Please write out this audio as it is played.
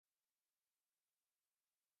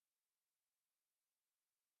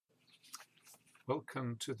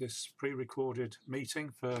Welcome to this pre-recorded meeting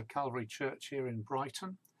for Calvary Church here in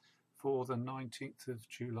Brighton for the 19th of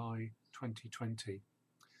July 2020.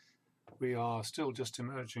 We are still just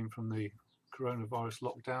emerging from the coronavirus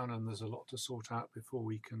lockdown, and there's a lot to sort out before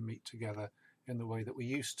we can meet together in the way that we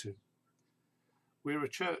used to. We're a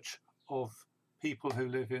church of people who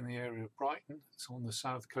live in the area of Brighton. It's on the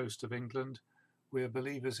south coast of England. We're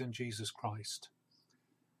believers in Jesus Christ.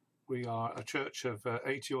 We are a church of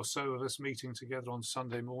 80 or so of us meeting together on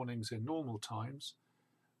Sunday mornings in normal times.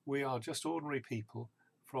 We are just ordinary people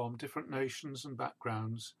from different nations and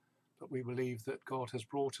backgrounds, but we believe that God has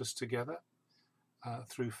brought us together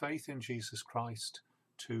through faith in Jesus Christ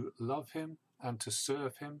to love him and to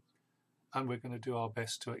serve him, and we're going to do our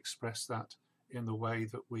best to express that in the way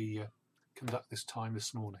that we conduct this time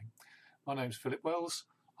this morning. My name's Philip Wells.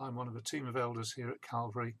 I'm one of a team of elders here at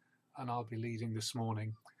Calvary, and I'll be leading this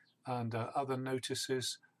morning. And other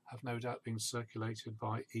notices have no doubt been circulated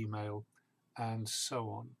by email and so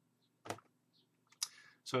on.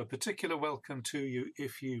 So a particular welcome to you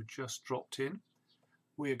if you just dropped in.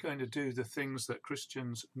 We are going to do the things that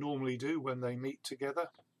Christians normally do when they meet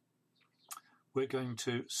together. We're going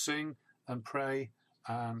to sing and pray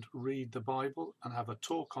and read the Bible and have a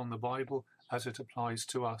talk on the Bible as it applies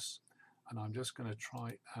to us. And I'm just going to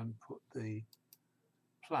try and put the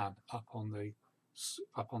plan up on the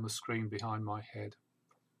screen behind my head,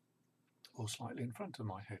 or slightly in front of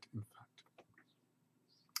my head, in fact.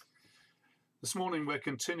 This morning we're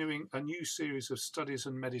continuing a new series of studies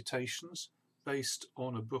and meditations based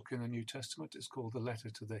on a book in the New Testament. It's called the Letter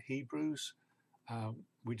to the Hebrews.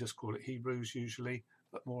 We just call it Hebrews usually,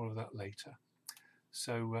 but more of that later.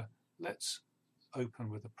 So let's open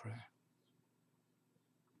with a prayer.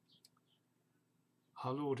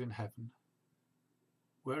 Our Lord in heaven,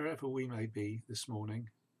 wherever we may be this morning,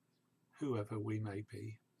 whoever we may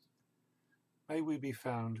we be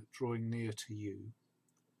found drawing near to you,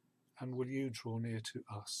 and will you draw near to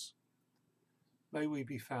us? May we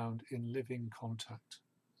be found in living contact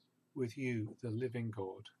with you, the living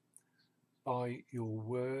God, by your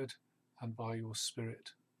word and by your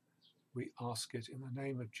Spirit. We ask it in the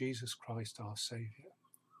name of Jesus Christ, our Saviour.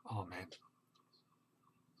 Amen.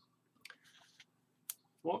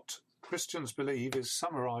 What Christians believe is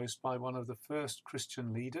summarized by one of the first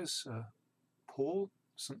Christian leaders,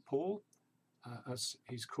 St. Paul, as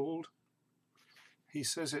he's called. He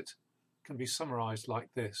says it can be summarized like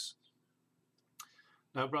this.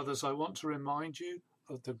 Now, brothers, I want to remind you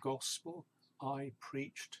of the gospel I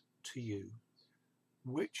preached to you,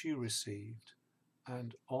 which you received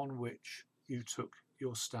and on which you took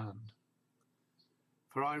your stand.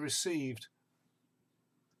 For what I received,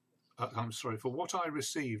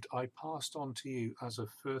 I passed on to you as of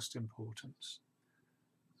first importance,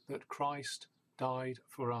 that Christ died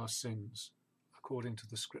for our sins, according to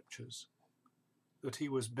the Scriptures, that he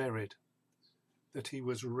was buried, that he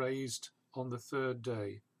was raised on the third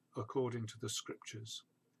day, according to the Scriptures,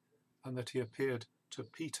 and that he appeared to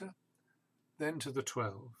Peter, then to the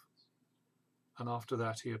 12, and after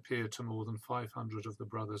that he appeared to more than 500 of the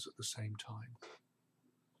brothers at the same time.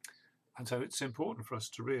 And so it's important for us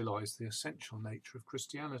to realise the essential nature of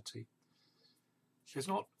Christianity. It's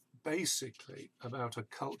not basically about a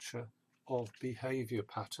culture of behaviour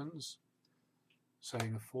patterns,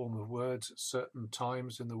 saying a form of words at certain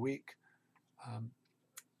times in the week,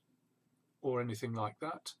 or anything like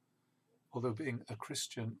that, although being a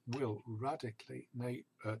Christian will radically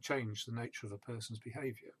change the nature of a person's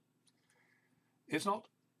behaviour. It's not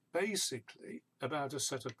basically about a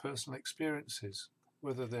set of personal experiences,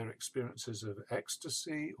 whether they're experiences of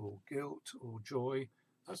ecstasy or guilt or joy.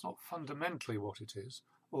 That's not fundamentally what it is,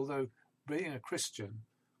 although being a Christian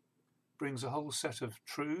brings a whole set of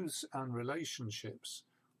truths and relationships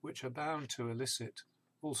which are bound to elicit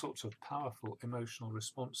all sorts of powerful emotional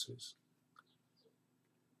responses.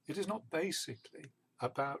 It is not basically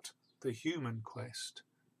about the human quest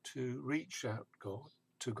to reach out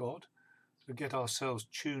to God, to get ourselves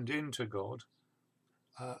tuned into God,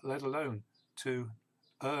 let alone to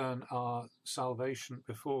earn our salvation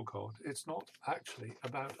before God. It's not actually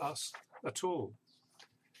about us at all.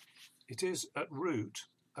 It is at root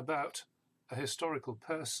about a historical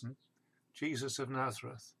person, Jesus of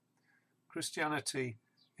Nazareth. Christianity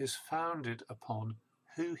is founded upon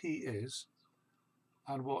who he is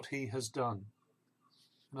and what he has done.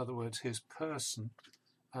 In other words, his person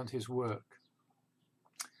and his work.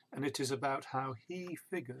 And it is about how he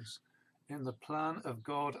figures in the plan of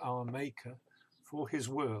God our Maker for his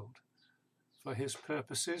world, for his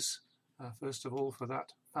purposes, first of all for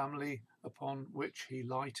that family upon which he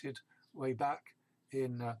lighted way back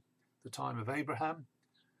in the time of Abraham,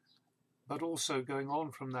 but also going on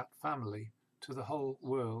from that family to the whole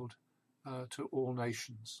world, to all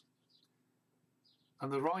nations.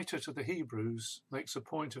 And the writer to the Hebrews makes a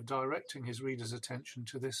point of directing his readers' attention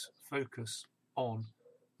to this focus on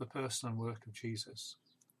the person and work of Jesus.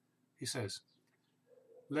 He says,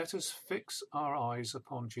 "Let us fix our eyes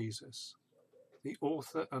upon Jesus, the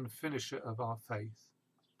author and finisher of our faith,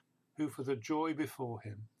 who for the joy before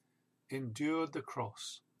him endured the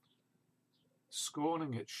cross,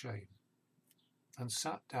 scorning its shame, and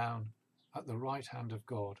sat down at the right hand of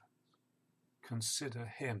God. Consider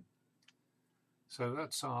him." So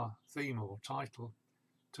that's our theme or title.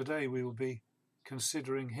 Today we will be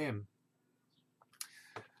considering him.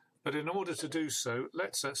 But in order to do so,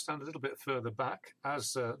 let's stand a little bit further back,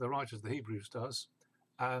 as the writer of the Hebrews does,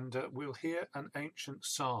 and we'll hear an ancient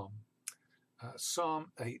psalm,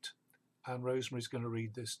 Psalm 8, and Rosemary's going to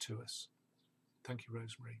read this to us. Thank you,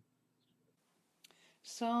 Rosemary.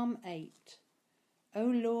 Psalm 8. O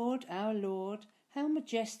Lord, our Lord, how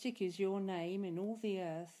majestic is your name in all the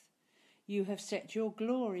earth. You have set your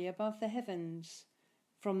glory above the heavens.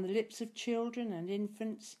 From the lips of children and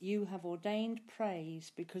infants you have ordained praise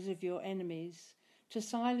because of your enemies, to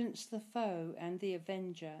silence the foe and the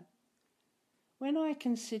avenger. When I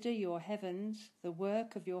consider your heavens, the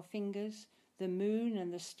work of your fingers, the moon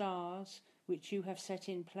and the stars which you have set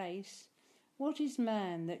in place, what is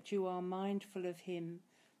man that you are mindful of him,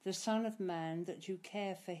 the Son of Man that you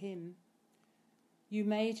care for him? You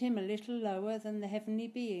made him a little lower than the heavenly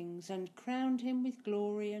beings and crowned him with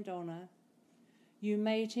glory and honour. You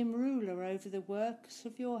made him ruler over the works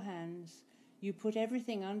of your hands. You put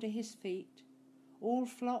everything under his feet, all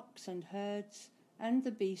flocks and herds and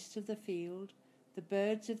the beasts of the field, the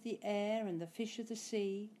birds of the air and the fish of the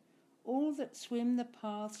sea, all that swim the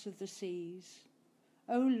paths of the seas.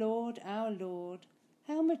 O Lord, our Lord,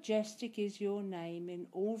 how majestic is your name in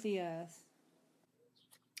all the earth.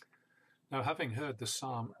 Now, having heard the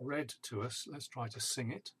psalm read to us, let's try to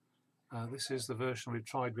sing it. This is the version we've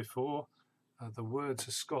tried before. The words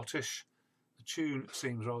are Scottish. The tune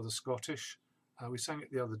seems rather Scottish. We sang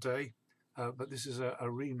it the other day, but this is a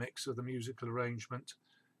remix of the musical arrangement.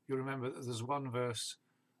 You remember that there's one verse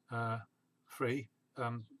free,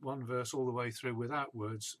 one verse all the way through without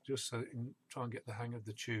words, just so you can try and get the hang of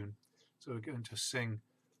the tune. So we're going to sing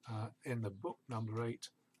in the book number 8,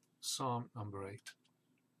 Psalm number 8.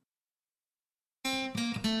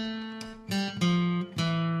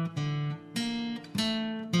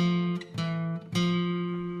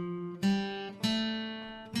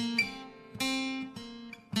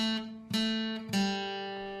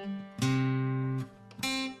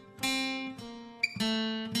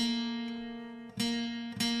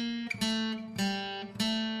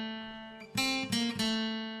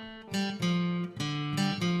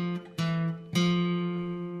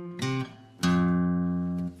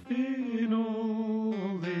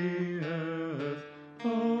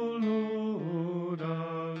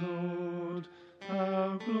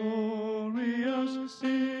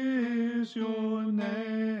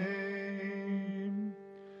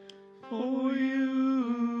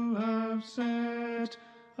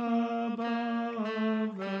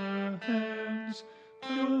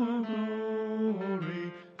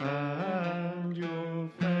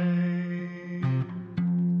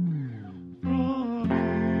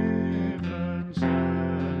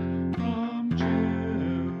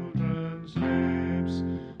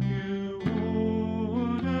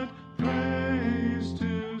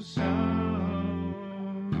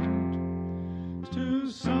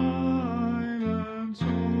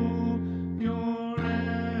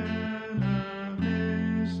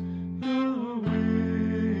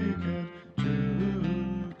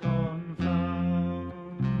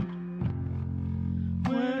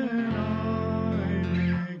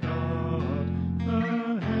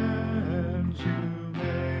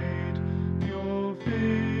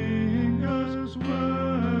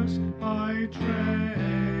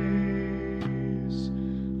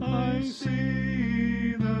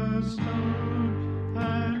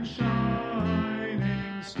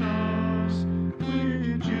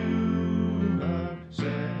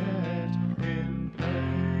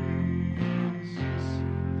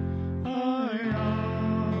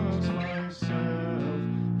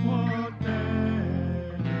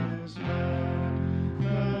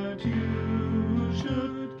 You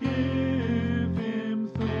should give him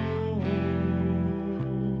thought.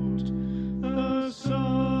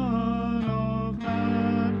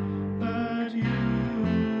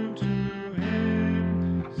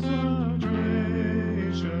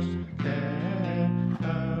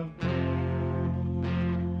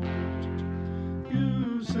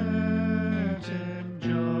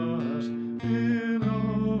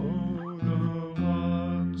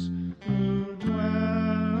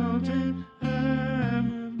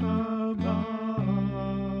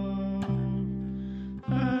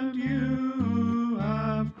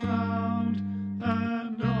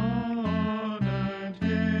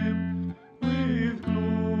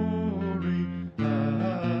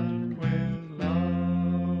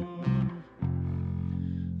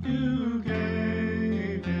 You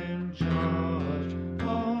gave in charge of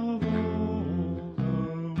all the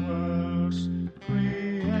works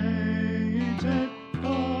created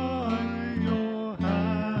by your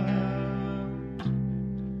hand,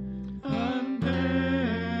 and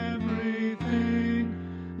everything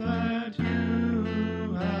that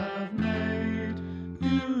you have made,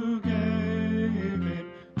 you gave it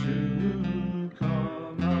to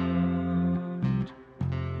command.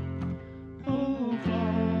 All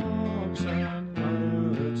flocks and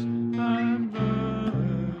birds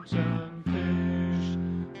and fish,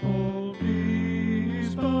 all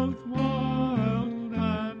beasts both wild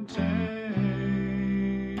and tame,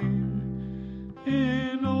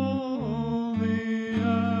 in all the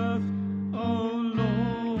earth, O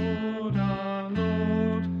Lord, our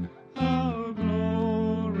Lord, how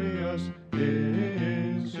glorious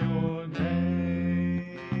is your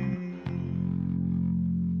name.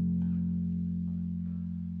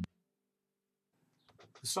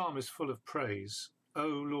 The psalm is full of praise. O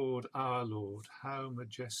Lord, our Lord, how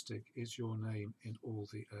majestic is your name in all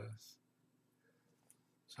the earth.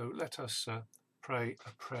 So let us pray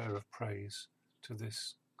a prayer of praise to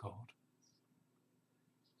this God.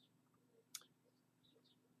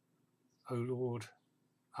 O Lord,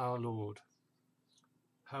 our Lord,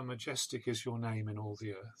 how majestic is your name in all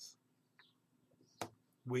the earth.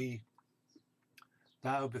 We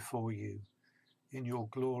bow before you in your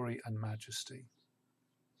glory and majesty.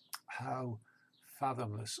 How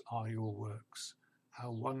fathomless are your works,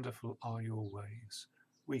 how wonderful are your ways.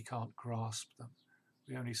 We can't grasp them.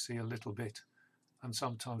 We only see a little bit, and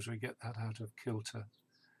sometimes we get that out of kilter.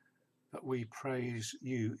 But we praise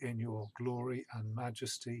you in your glory and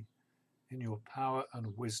majesty, in your power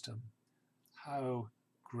and wisdom. How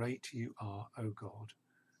great you are, O God.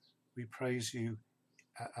 We praise you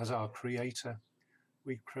as our Creator.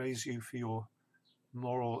 We praise you for your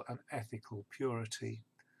moral and ethical purity.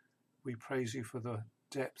 We praise you for the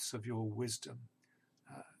depths of your wisdom.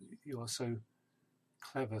 You are so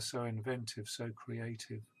clever, so inventive, so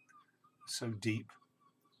creative, so deep.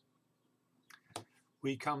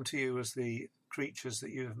 We come to you as the creatures that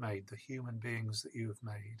you have made, the human beings that you have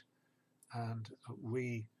made. And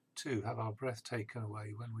we too have our breath taken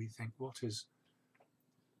away when we think, what is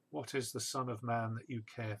the Son of Man that you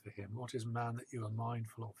care for him? What is man that you are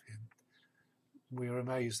mindful of him? We are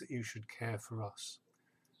amazed that you should care for us,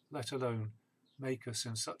 let alone make us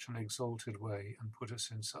in such an exalted way and put us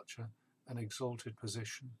in such an exalted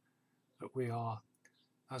position that we are,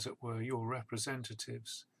 as it were, your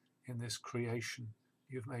representatives in this creation.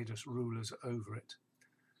 You've made us rulers over it.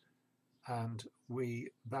 And we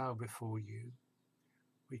bow before you.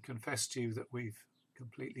 We confess to you that we've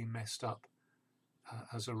completely messed up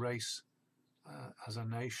as a race, as a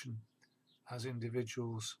nation, as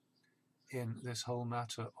individuals in this whole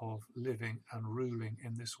matter of living and ruling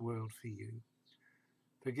in this world for you.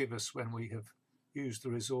 Forgive us when we have used the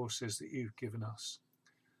resources that you've given us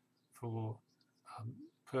for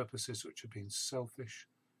purposes which have been selfish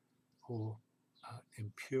or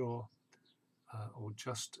impure or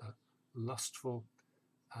just lustful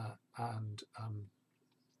and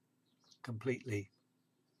completely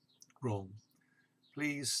wrong.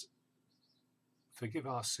 Please forgive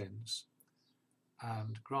our sins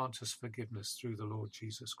and grant us forgiveness through the Lord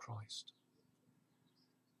Jesus Christ.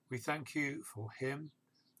 We thank you for him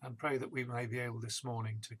and pray that we may be able this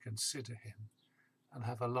morning to consider him and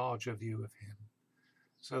have a larger view of him,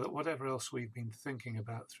 so that whatever else we've been thinking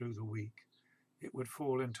about through the week, it would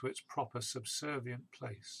fall into its proper subservient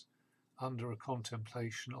place under a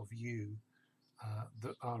contemplation of you,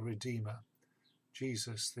 our Redeemer,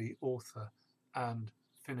 Jesus, the author and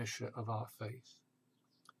finisher of our faith.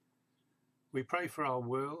 We pray for our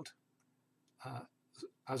world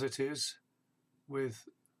as it is, with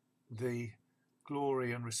the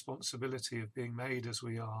glory and responsibility of being made as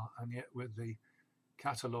we are, and yet with the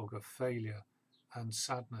catalogue of failure and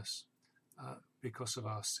sadness because of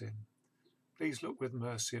our sin. Please look with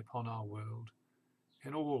mercy upon our world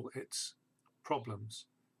in all its problems,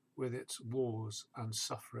 with its wars and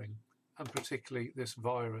suffering, and particularly this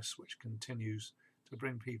virus which continues to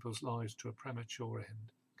bring people's lives to a premature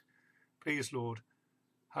end. Please, Lord,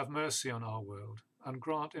 have mercy on our world and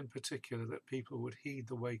grant in particular that people would heed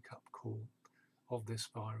the wake-up call of this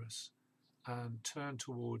virus and turn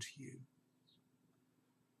towards you.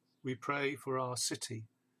 We pray for our city,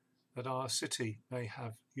 that our city may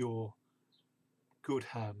have your good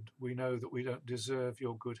hand. We know that we don't deserve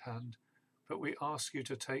your good hand, but we ask you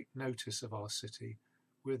to take notice of our city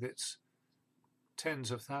with its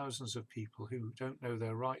tens of thousands of people who don't know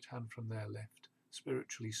their right hand from their left,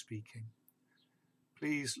 spiritually speaking.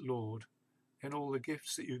 Please, Lord, in all the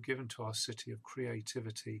gifts that you've given to our city of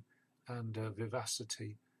creativity and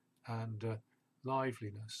vivacity and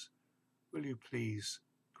liveliness, will you please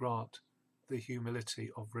grant the humility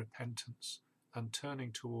of repentance and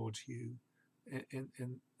turning towards you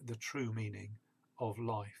in the true meaning of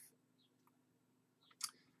life.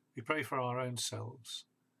 We pray for our own selves.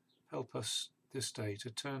 Help us this day to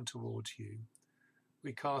turn towards you.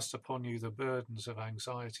 We cast upon you the burdens of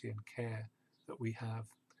anxiety and care that we have,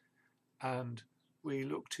 and we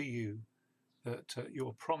look to you that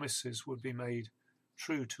your promises would be made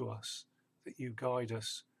true to us, that you guide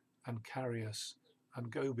us and carry us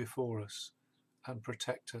and go before us and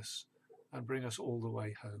protect us and bring us all the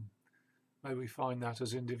way home. May we find that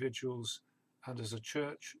as individuals and as a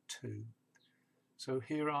church too. So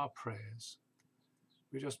hear our prayers.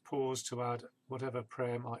 We just pause to add whatever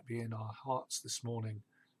prayer might be in our hearts this morning,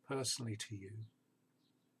 personally to you.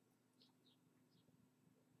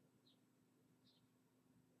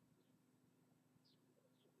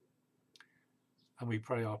 And we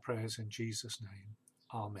pray our prayers in Jesus' name.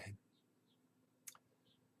 Amen.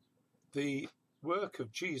 The work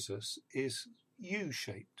of Jesus is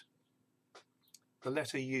U-shaped. The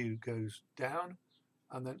letter U goes down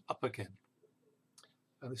and then up again.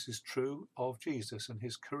 And this is true of Jesus and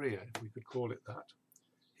his career, if we could call it that.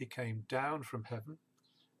 He came down from heaven.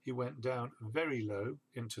 He went down very low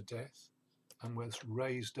into death and was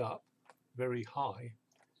raised up very high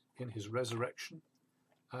in his resurrection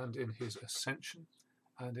and in his ascension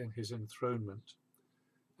and in his enthronement.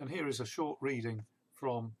 And here is a short reading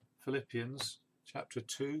from Philippians chapter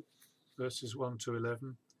 2, verses 1 to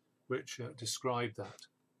 11, which describe that.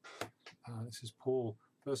 This is Paul.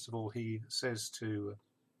 First of all, he says to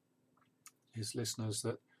his listeners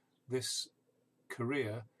that this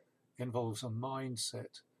career involves a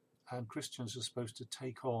mindset, and Christians are supposed to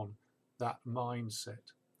take on that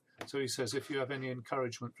mindset. So he says, if you have any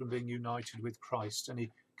encouragement from being united with Christ,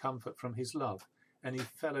 any comfort from his love, any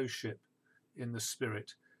fellowship in the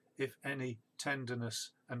Spirit, if any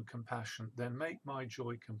tenderness and compassion, then make my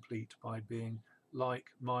joy complete by being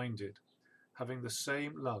like-minded, having the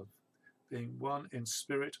same love, being one in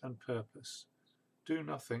spirit and purpose. Do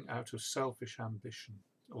nothing out of selfish ambition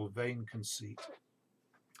or vain conceit,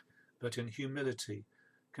 but in humility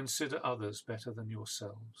consider others better than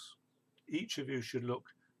yourselves. Each of you should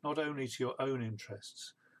look not only to your own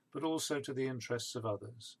interests, but also to the interests of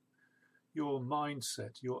others. Your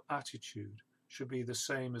mindset, your attitude should be the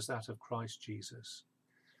same as that of Christ Jesus,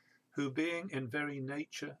 who being in very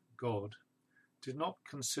nature God, did not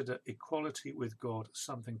consider equality with God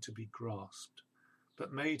something to be grasped,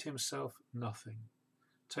 but made himself nothing,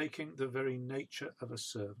 taking the very nature of a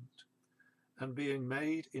servant, and being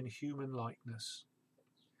made in human likeness,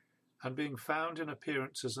 and being found in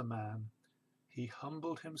appearance as a man, he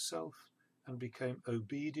humbled himself and became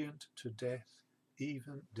obedient to death,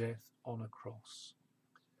 even death on a cross.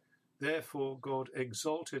 Therefore God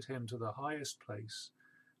exalted him to the highest place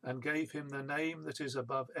and gave him the name that is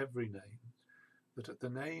above every name, that at the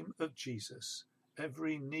name of Jesus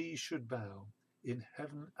every knee should bow in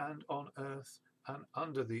heaven and on earth and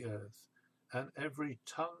under the earth, and every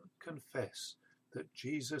tongue confess that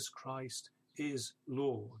Jesus Christ is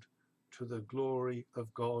Lord, to the glory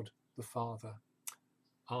of God the Father.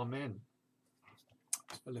 Amen.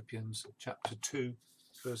 Philippians chapter 2,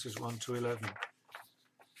 verses 1 to 11.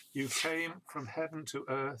 You came from heaven to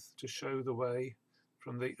earth to show the way,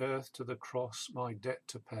 from the earth to the cross my debt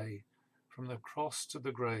to pay, from the cross to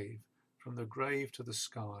the grave, from the grave to the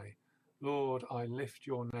sky. Lord, I lift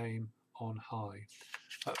your name on high.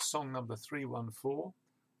 That's song number 314,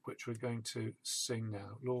 which we're going to sing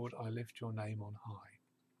now. Lord, I lift your name on high.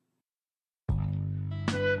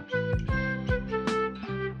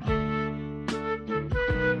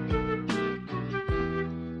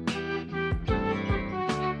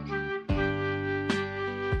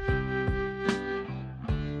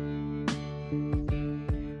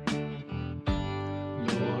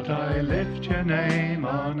 I lift your name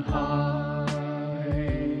on high.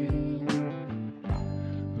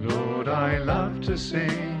 Lord, I love to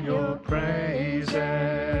sing your praises.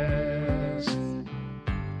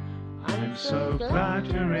 I'm so glad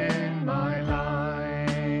you're in my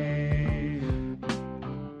life.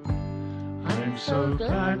 I'm so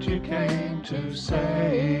glad you came to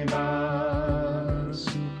save us.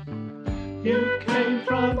 You came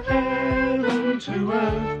from heaven to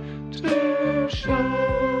earth to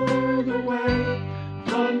show the way,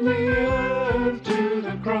 from the earth to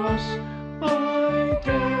the cross, my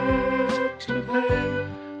debt to pay,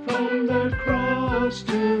 from the cross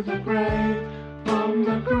to the grave, from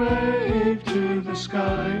the grave to the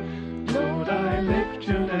sky. Lord, I lift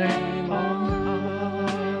your name on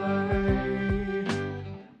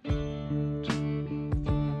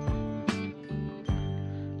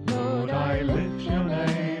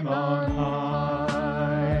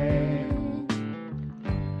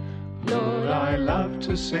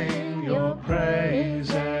to sing your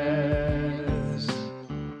praises.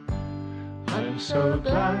 I'm so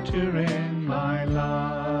glad you're in my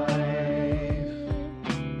life.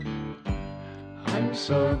 I'm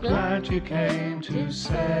so glad you came to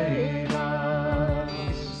save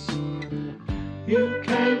us. You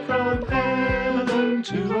came from heaven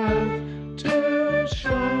to earth to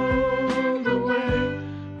show the way,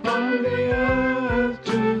 from the earth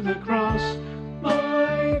to the cross,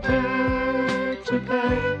 my debt to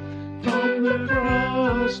pay, from the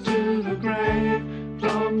cross to the grave,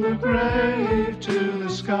 from the grave to the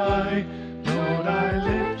sky. Lord, I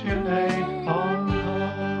lift your name on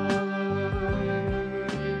high.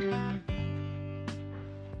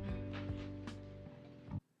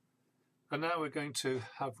 And now we're going to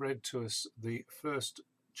have read to us the first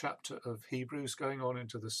chapter of Hebrews, going on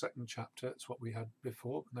into the second chapter. It's what we had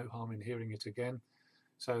before, no harm in hearing it again.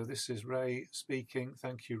 So this is Ray speaking.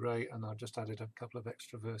 Thank you, Ray. And I've just added a couple of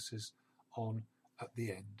extra verses on at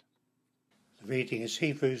the end. The reading is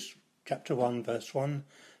Hebrews chapter 1 verse 1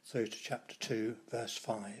 through to chapter 2 verse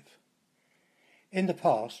 5. In the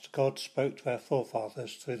past, God spoke to our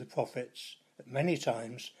forefathers through the prophets at many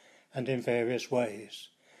times and in various ways.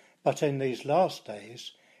 But in these last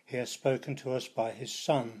days he has spoken to us by his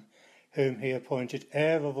Son, whom he appointed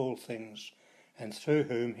heir of all things, and through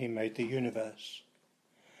whom he made the universe.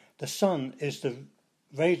 The Son is the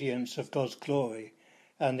radiance of God's glory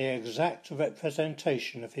and the exact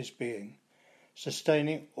representation of his being,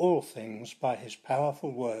 sustaining all things by his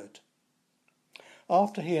powerful word.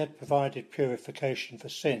 After he had provided purification for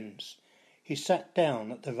sins, he sat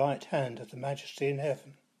down at the right hand of the Majesty in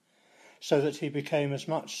heaven, so that he became as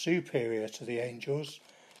much superior to the angels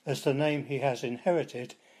as the name he has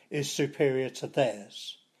inherited is superior to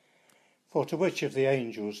theirs. For to which of the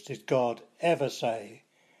angels did God ever say,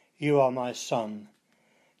 "You are my Son,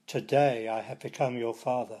 today I have become your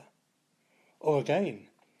Father"? Or again,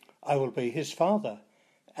 "I will be his Father,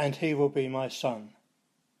 and he will be my Son"?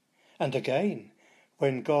 And again,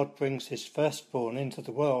 when God brings his firstborn into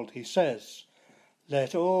the world, he says,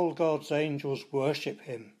 "Let all God's angels worship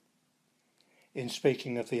him." In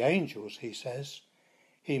speaking of the angels, he says,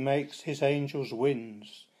 "He makes his angels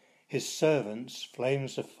winds, his servants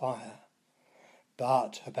flames of fire."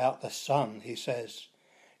 But about the Son, he says,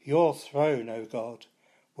 "Your throne, O God,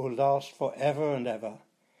 will last for ever and ever,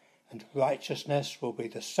 and righteousness will be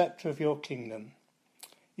the sceptre of your kingdom.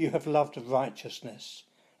 You have loved righteousness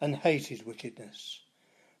and hated wickedness.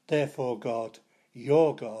 Therefore God,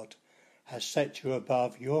 your God, has set you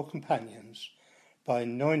above your companions by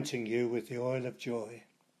anointing you with the oil of joy."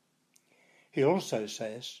 He also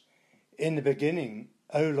says, "In the beginning,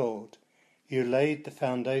 O Lord, you laid the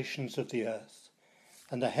foundations of the earth,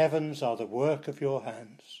 and the heavens are the work of your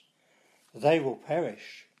hands. They will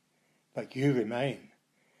perish, but you remain.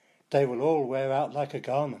 They will all wear out like a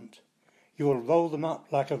garment. You will roll them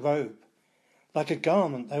up like a robe. Like a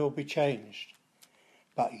garment they will be changed.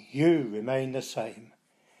 But you remain the same,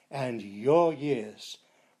 and your years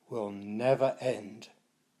will never end."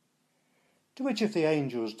 To which of the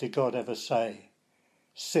angels did God ever say,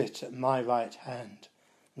 "Sit at my right hand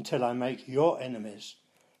until I make your enemies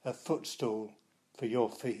a footstool for your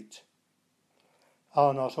feet"?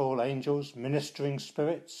 Are not all angels ministering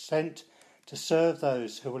spirits sent to serve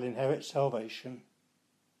those who will inherit salvation?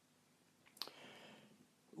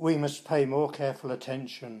 We must pay more careful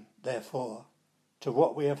attention, therefore, to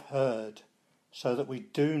what we have heard, so that we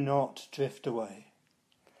do not drift away.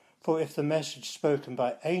 For if the message spoken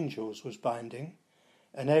by angels was binding,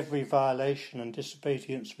 and every violation and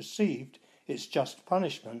disobedience received its just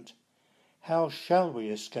punishment, how shall we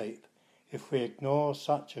escape if we ignore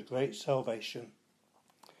such a great salvation?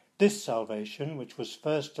 This salvation, which was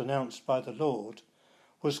first announced by the Lord,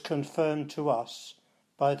 was confirmed to us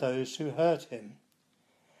by those who heard him.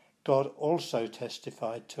 God also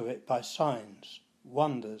testified to it by signs,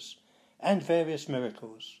 wonders, and various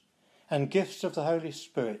miracles, and gifts of the Holy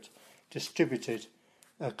Spirit distributed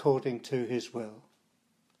according to his will.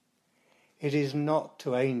 It is not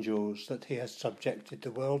to angels that he has subjected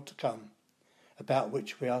the world to come, about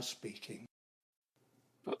which we are speaking.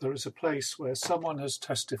 But there is a place where someone has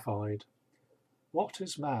testified, "What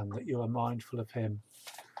is man that you are mindful of him,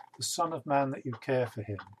 the Son of Man that you care for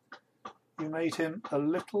him? You made him a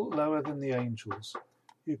little lower than the angels.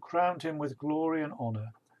 You crowned him with glory and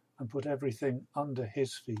honour, and put everything under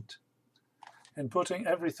his feet." In putting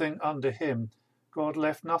everything under him, God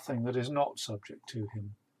left nothing that is not subject to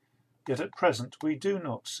him. Yet at present we do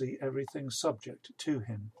not see everything subject to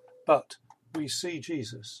him. But we see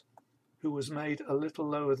Jesus, who was made a little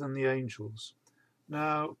lower than the angels,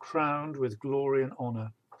 now crowned with glory and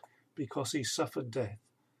honour, because he suffered death,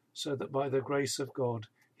 so that by the grace of God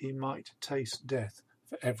he might taste death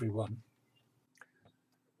for everyone.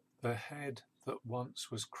 The head that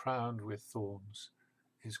once was crowned with thorns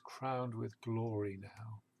is crowned with glory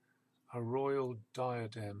now. A royal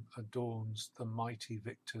diadem adorns the mighty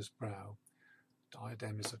victor's brow.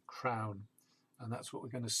 Diadem is a crown, and that's what we're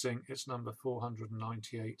going to sing. It's number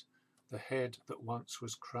 498. The head that once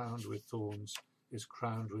was crowned with thorns is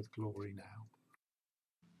crowned with glory now.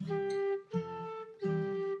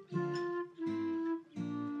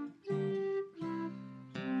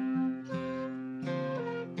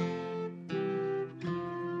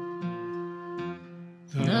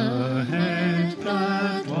 The head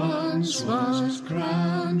that once was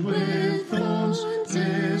crowned with thorns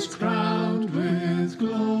is crowned with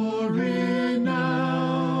glory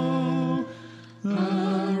now.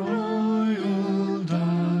 The royal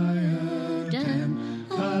diadem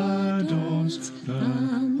adorns the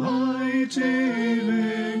mighty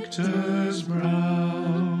victor's brow.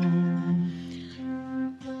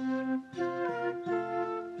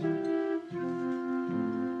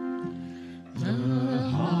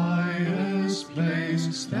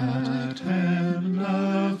 That heaven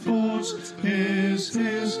affords is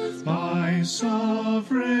his by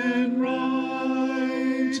sovereign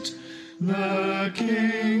right, the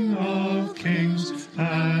King of kings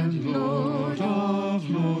and Lord of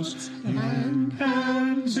lords, and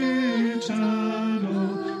hands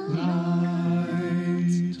eternal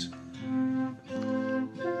light.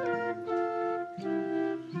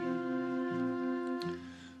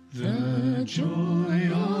 The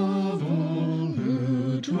joy of all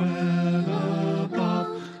who dwell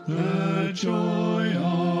above, the joy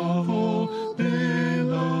of all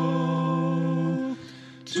below,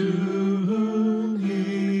 to whom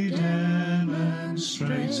he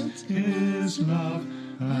demonstrates his love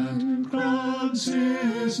and grants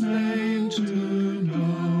his name to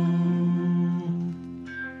know.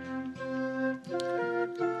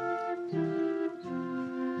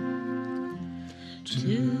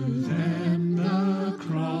 To them the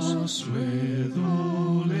cross with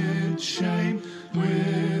all its shame,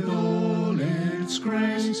 with all its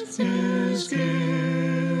grace is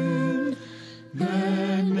given.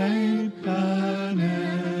 Their name an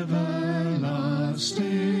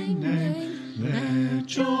everlasting name, their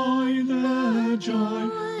joy the joy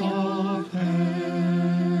of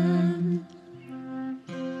heaven.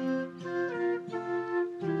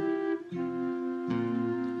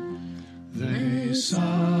 They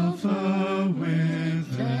suffer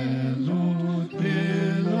with their Lord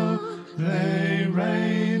below, they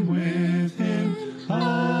reign with him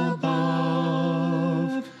above.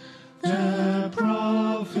 Their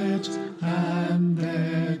profit and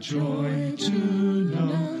their joy to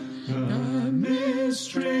know the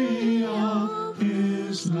mystery of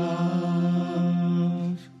his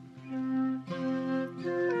love.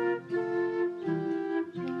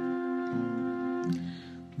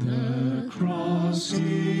 The cross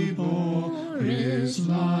he bore is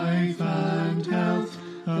life and health,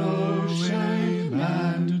 oh shame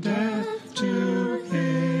and death to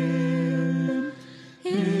him.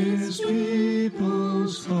 His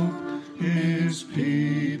people's hope, his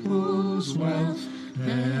people's wealth,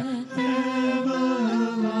 their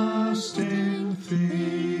everlasting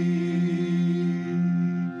theme.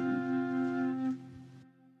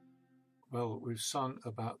 Well, we've sung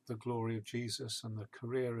about the glory of Jesus and the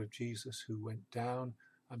career of Jesus, who went down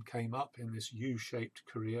and came up in this U-shaped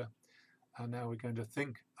career. And now we're going to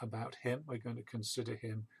think about him. We're going to consider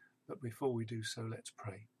him. But before we do so, let's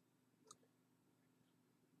pray.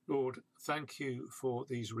 Lord, thank you for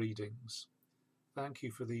these readings. Thank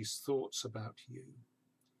you for these thoughts about you.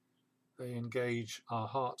 They engage our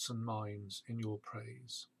hearts and minds in your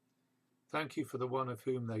praise. Thank you for the one of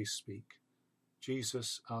whom they speak,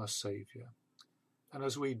 Jesus, our Saviour. And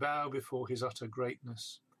as we bow before his utter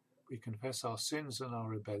greatness, we confess our sins and our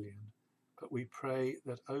rebellion, but we pray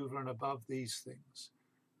that over and above these things,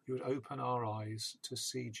 you would open our eyes to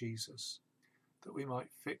see Jesus, that we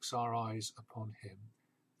might fix our eyes upon him,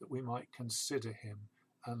 that we might consider him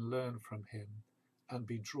and learn from him and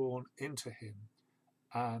be drawn into him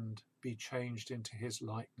and be changed into his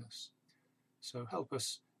likeness. So help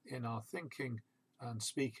us in our thinking and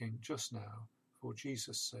speaking just now, for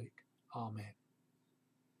Jesus' sake. Amen.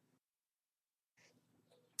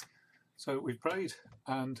 So we've prayed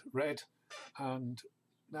and read, and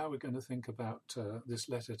now we're going to think about this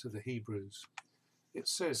letter to the Hebrews. It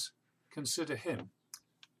says, consider him.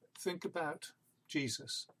 Think about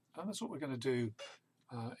Jesus. And that's what we're going to do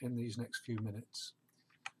in these next few minutes.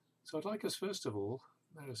 So I'd like us, first of all,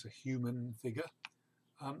 there's a human figure,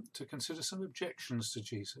 to consider some objections to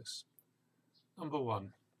Jesus. Number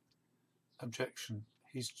one, objection: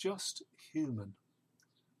 he's just human.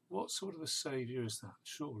 What sort of a saviour is that?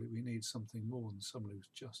 Surely we need something more than someone who's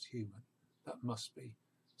just human. That must be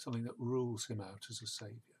something that rules him out as a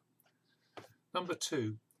saviour. Number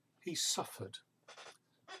two, he suffered.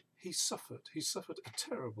 He suffered a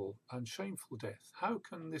terrible and shameful death. How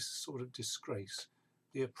can this sort of disgrace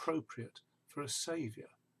be appropriate for a saviour?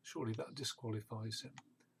 Surely that disqualifies him.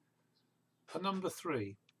 And number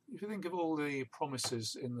three, if you think of all the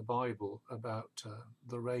promises in the Bible about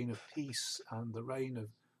the reign of peace and the reign of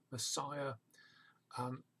Messiah,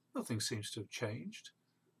 nothing seems to have changed.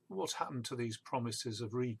 What happened to these promises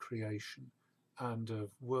of recreation and of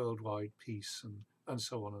worldwide peace and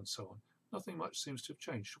so on and so on? Nothing much seems to have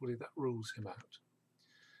changed. Surely that rules him out.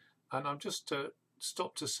 And I'm just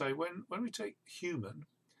stopped to say, when we take human,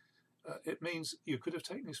 it means you could have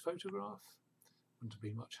taken his photograph. Wouldn't have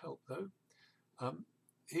been much help, though.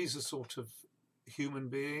 He's a sort of human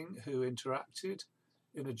being who interacted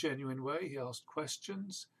in a genuine way. He asked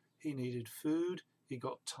questions. He needed food. He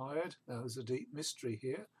got tired. Now, there's a deep mystery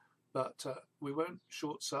here, but we won't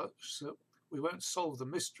solve the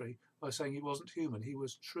mystery by saying he wasn't human. He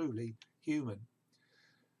was truly human.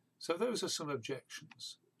 So those are some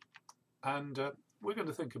objections. And we're going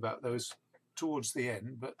to think about those towards the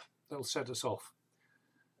end, but they'll set us off.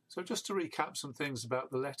 So just to recap some things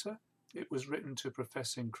about the letter, it was written to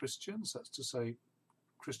professing Christians, that's to say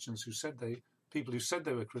Christians people who said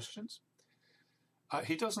they were Christians.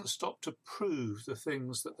 He doesn't stop to prove the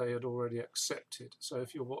things that they had already accepted. So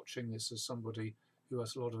if you're watching this as somebody who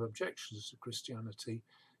has a lot of objections to Christianity,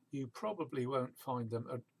 you probably won't find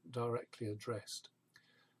them directly addressed.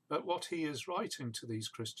 But what he is writing to these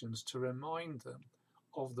Christians to remind them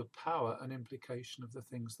of the power and implication of the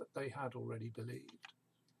things that they had already believed.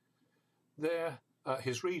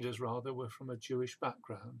 His readers, rather, were from a Jewish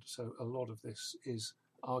background, so a lot of this is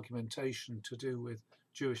argumentation to do with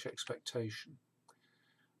Jewish expectation.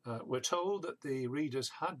 We're told that the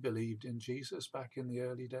readers had believed in Jesus back in the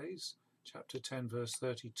early days, chapter 10, verse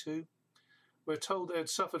 32. We're told they had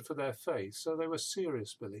suffered for their faith, so they were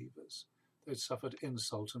serious believers. They'd suffered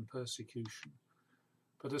insult and persecution.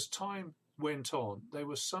 But as time went on, they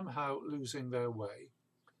were somehow losing their way,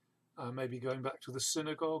 maybe going back to the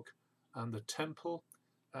synagogue and the temple,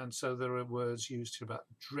 and so there are words used here about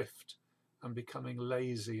drift and becoming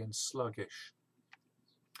lazy and sluggish.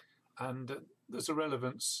 And there's a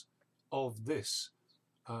relevance of this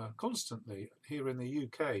constantly. Here in the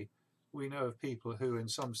UK, we know of people who, in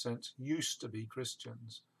some sense, used to be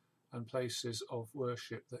Christians, and places of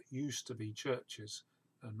worship that used to be churches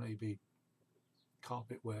and maybe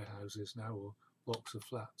carpet warehouses now, or blocks of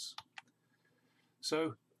flats.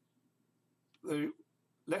 So the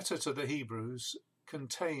letter to the Hebrews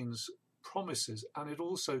contains promises, and it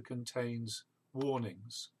also contains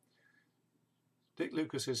warnings. Dick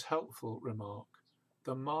Lucas's helpful remark: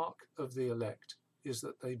 the mark of the elect is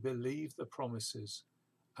that they believe the promises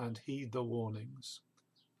and heed the warnings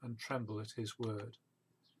and tremble at his word.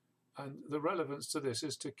 And the relevance to this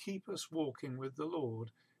is to keep us walking with the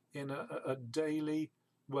Lord in a daily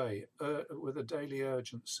way, with a daily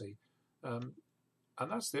urgency. And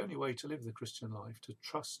that's the only way to live the Christian life, to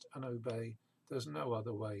trust and obey. There's no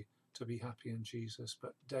other way to be happy in Jesus,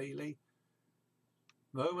 but daily,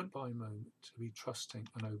 moment by moment, to be trusting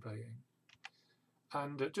and obeying.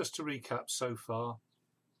 And just to recap so far,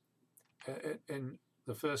 in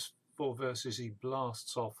the first 4 verses, he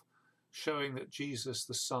blasts off, showing that Jesus,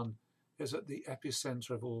 the Son, is at the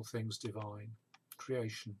epicenter of all things divine,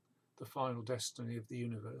 creation, the final destiny of the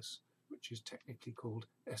universe, which is technically called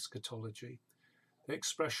eschatology, the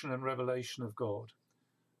expression and revelation of God,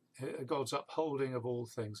 God's upholding of all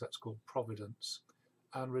things, that's called providence,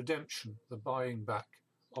 and redemption, the buying back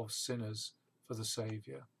of sinners for the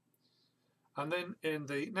Saviour. And then in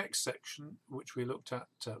the next section, which we looked at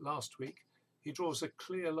last week, he draws a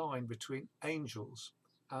clear line between angels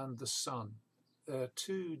and the Son. They're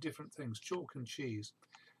two different things, chalk and cheese.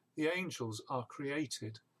 The angels are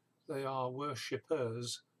created. They are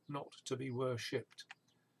worshippers, not to be worshipped.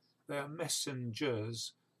 They are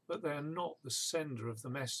messengers, but they are not the sender of the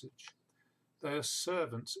message. They are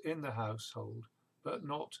servants in the household, but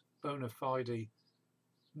not bona fide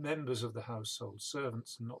members of the household,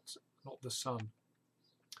 servants, not the son.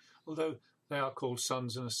 Although they are called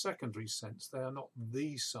sons in a secondary sense, they are not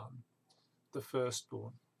the son, the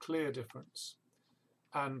firstborn. Clear difference.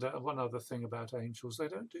 And one other thing about angels, they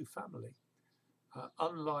don't do family.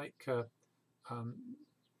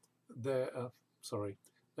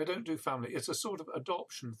 They don't do family. It's a sort of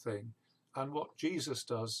adoption thing. And what Jesus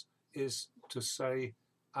does is to say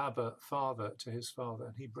Abba, Father, to his Father,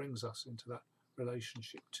 and he brings us into that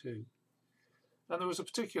relationship too. And there was a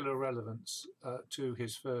particular relevance to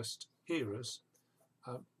his first hearers,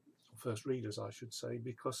 first readers, I should say,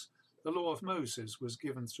 because the law of Moses was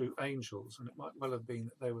given through angels, and it might well have been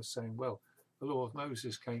that they were saying, well, the law of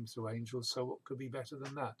Moses came through angels, so what could be better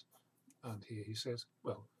than that? And here he says,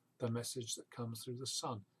 well, the message that comes through the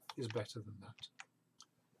Son is better than that.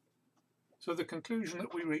 So the conclusion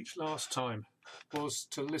that we reached last time was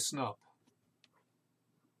to listen up.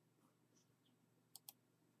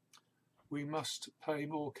 We must pay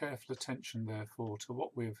more careful attention, therefore, to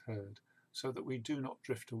what we have heard, so that we do not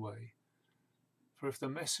drift away. For if the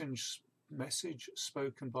message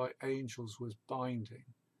spoken by angels was binding,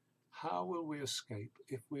 how will we escape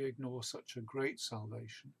if we ignore such a great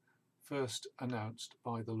salvation, first announced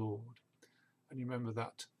by the Lord? And you remember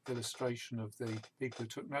that illustration of the people who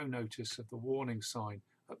took no notice of the warning sign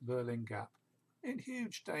at Berlin Gap. In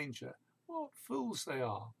huge danger. What fools they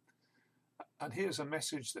are. And here's a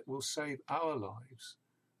message that will save our lives.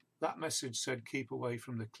 That message said, keep away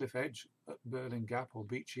from the cliff edge at Berlin Gap or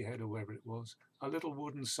Beachy Head or wherever it was. A little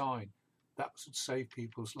wooden sign. That would save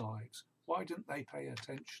people's lives. Why didn't they pay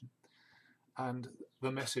attention? And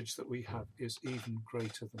the message that we have is even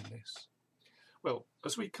greater than this. Well,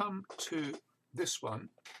 as we come to this one,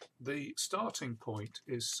 the starting point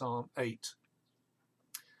is Psalm 8.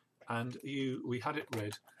 And we had it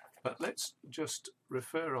read, but let's just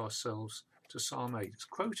refer ourselves to Psalm 8. It's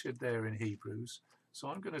quoted there in Hebrews, so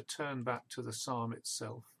I'm going to turn back to the psalm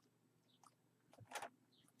itself.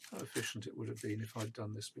 How efficient it would have been if I'd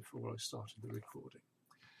done this before I started the recording.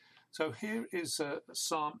 So here is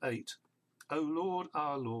Psalm 8. O Lord,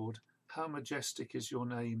 our Lord, how majestic is your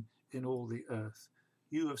name in all the earth.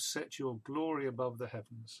 You have set your glory above the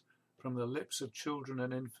heavens. From the lips of children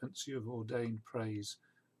and infants you have ordained praise,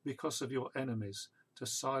 because of your enemies, to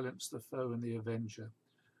silence the foe and the avenger.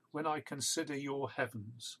 When I consider your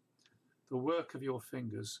heavens, the work of your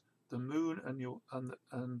fingers, the moon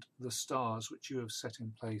and the stars which you have set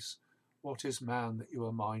in place, what is man that you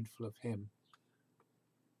are mindful of him?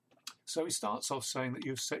 So he starts off saying that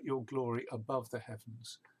you've set your glory above the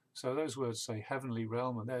heavens. So those words say heavenly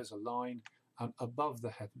realm, and there's a line, and above the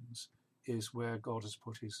heavens is where God has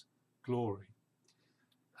put his glory.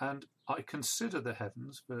 And I consider the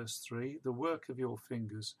heavens, verse 3, the work of your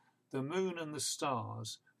fingers, the moon and the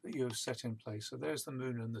stars that you have set in place. So there's the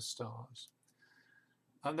moon and the stars.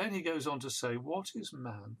 And then he goes on to say, what is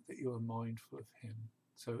man that you are mindful of him?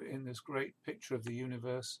 So in this great picture of the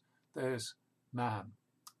universe, there's man,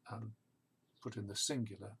 put in the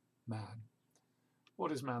singular, man.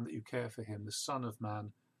 What is man that you care for him, the Son of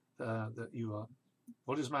Man,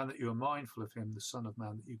 what is man that you are mindful of him, the Son of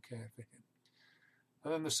Man that you care for him?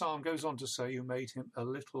 And then the psalm goes on to say, you made him a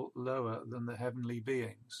little lower than the heavenly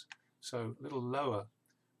beings. So a little lower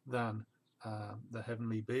than the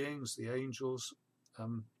heavenly beings, the angels.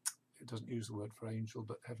 It doesn't use the word for angel,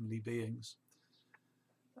 but heavenly beings.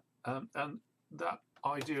 And that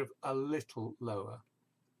idea of a little lower,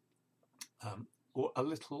 or a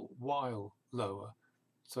little while lower.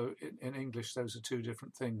 So in English, those are two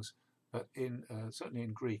different things. But certainly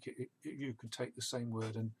in Greek, you could take the same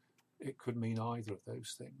word and it could mean either of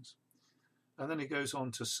those things. And then he goes on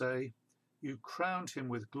to say, you crowned him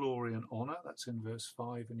with glory and honour. That's in verse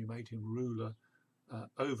 5. And you made him ruler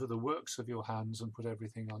over the works of your hands and put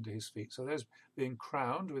everything under his feet. So there's being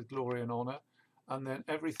crowned with glory and honour. And then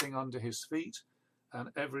everything under his feet. And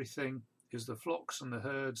everything is the flocks and the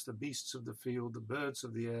herds, the beasts of the field, the birds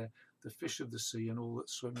of the air, the fish of the sea, and all that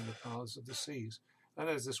swim in the paths of the seas. And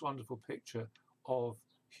there's this wonderful picture of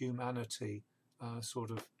humanity sort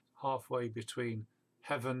of halfway between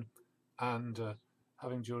heaven and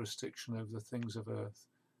having jurisdiction over the things of earth.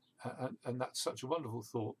 And that's such a wonderful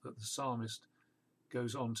thought that the psalmist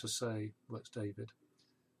goes on to say, well, it's David,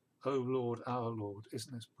 O Lord, our Lord,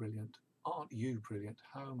 isn't this brilliant? Aren't you brilliant?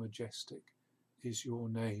 How majestic is your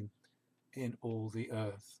name in all the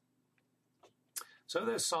earth. So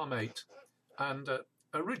there's Psalm 8. And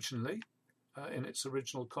originally, in its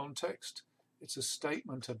original context, it's a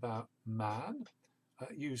statement about man.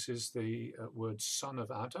 It uses the word son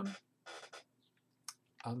of Adam.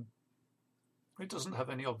 And it doesn't have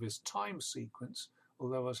any obvious time sequence,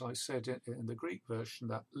 although, as I said in the Greek version,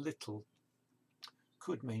 that little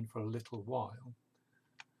could mean for a little while.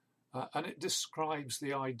 And it describes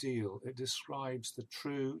the ideal. It describes the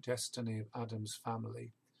true destiny of Adam's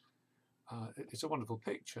family. It's a wonderful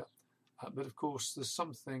picture. But of course, there's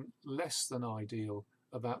something less than ideal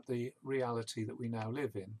about the reality that we now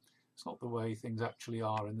live in. It's not the way things actually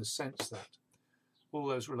are, in the sense that all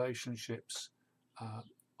those relationships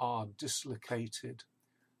are dislocated.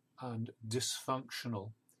 and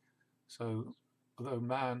dysfunctional. So although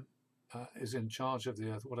man is in charge of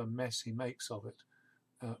the earth, what a mess he makes of it,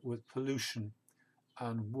 with pollution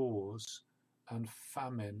and wars and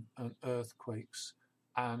famine and earthquakes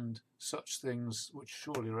and such things which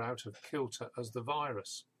surely are out of kilter as the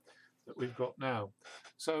virus that we've got now.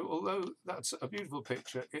 So although that's a beautiful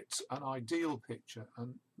picture, it's an ideal picture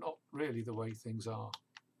and not really the way things are.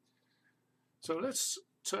 So let's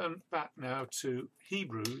turn back now to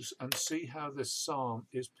Hebrews and see how this psalm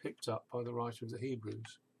is picked up by the writer of the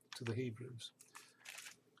Hebrews, to the Hebrews.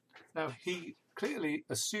 Now, he clearly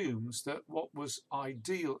assumes that what was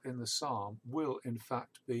ideal in the psalm will in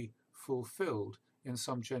fact be fulfilled in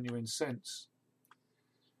some genuine sense.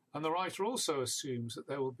 And the writer also assumes that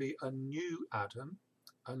there will be a new Adam,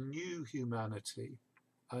 a new humanity,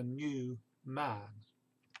 a new man.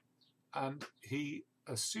 And he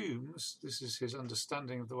assumes, this is his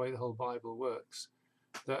understanding of the way the whole Bible works,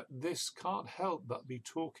 that this can't help but be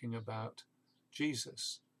talking about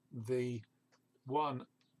Jesus, the one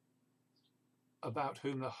about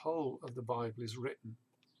whom the whole of the Bible is written.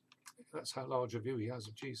 That's how large a view he has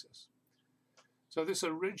of Jesus. So this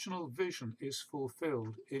original vision is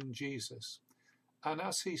fulfilled in Jesus. And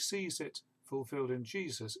as he sees it fulfilled in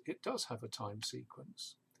Jesus, it does have a time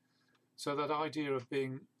sequence. So that idea of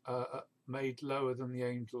being made lower than the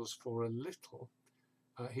angels for a little,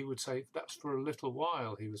 he would say that's for a little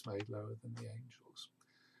while he was made lower than the angels.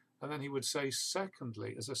 And then he would say,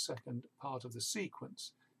 secondly, as a second part of the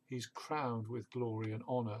sequence, he's crowned with glory and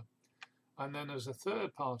honour. And then as a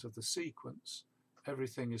third part of the sequence,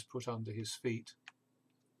 everything is put under his feet.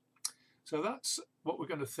 So that's what we're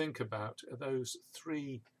going to think about, those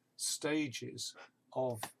three stages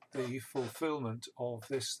of the fulfilment of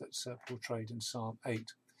this that's portrayed in Psalm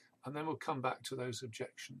 8. And then we'll come back to those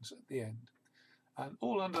objections at the end. And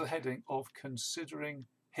all under the heading of considering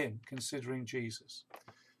him, considering Jesus.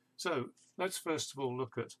 So let's first of all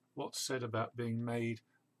look at what's said about being made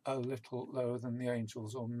a little lower than the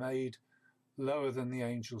angels, or made lower than the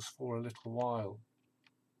angels for a little while.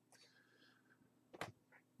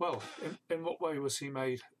 Well, in what way was he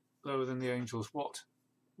made lower than the angels? What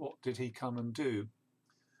did he come and do?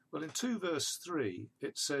 Well, in 2 verse 3,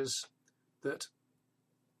 it says that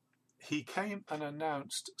he came and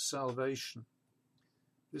announced salvation.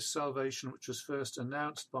 This salvation, which was first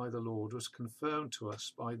announced by the Lord, was confirmed to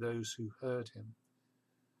us by those who heard him.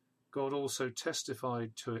 God also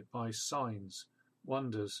testified to it by signs,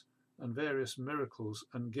 wonders, and various miracles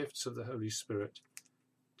and gifts of the Holy Spirit,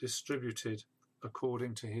 distributed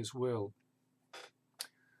according to his will.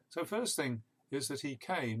 So first thing is that he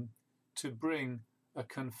came to bring a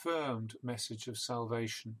confirmed message of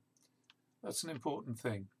salvation. That's an important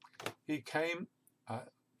thing. He came,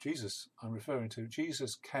 Jesus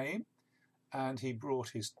came and he brought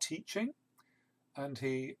his teaching, and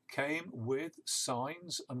he came with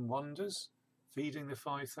signs and wonders, feeding the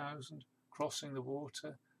 5,000, crossing the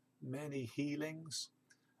water, many healings,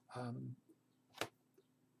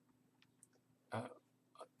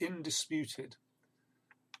 indisputed.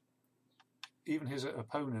 Even his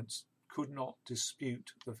opponents could not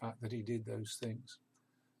dispute the fact that he did those things.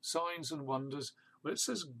 Signs and wonders. Well, it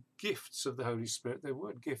says gifts of the Holy Spirit. The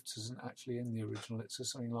word gifts isn't actually in the original. It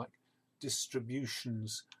says something like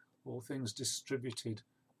distributions, or things distributed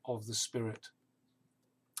of the Spirit.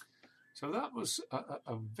 So that was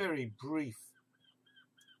a very brief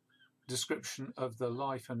description of the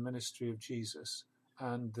life and ministry of Jesus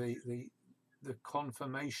and the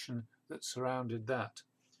confirmation that surrounded that.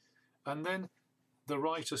 And then the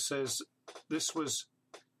writer says this was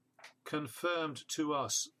confirmed to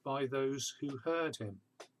us by those who heard him.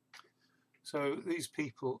 So these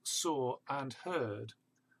people saw and heard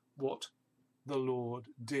what the Lord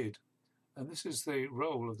did. And this is the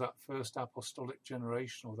role of that first apostolic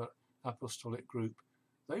generation, or that apostolic group.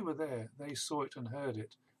 They were there, they saw it and heard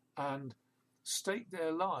it, and staked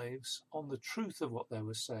their lives on the truth of what they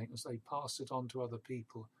were saying as they passed it on to other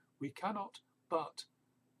people. We cannot but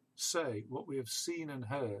say what we have seen and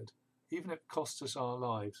heard, even if it cost us our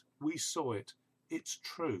lives. We saw it, it's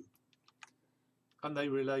true. And they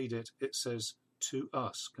relayed it, it says, to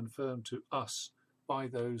us, confirmed to us by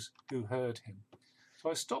those who heard him.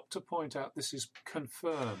 So I stopped to point out this is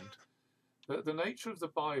confirmed, that the nature of the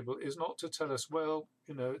Bible is not to tell us, well,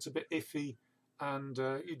 it's a bit iffy and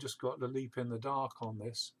you just got to leap in the dark on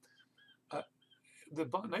this. The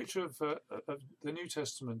nature of the New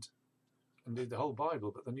Testament, indeed the whole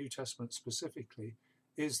Bible, but the New Testament specifically,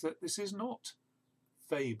 is that this is not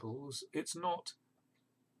fables, it's not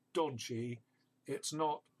dodgy, it's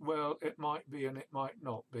not, well, it might be and it might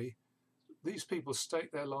not be. these people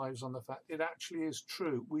stake their lives on the fact it actually is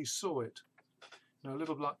true. We saw it. A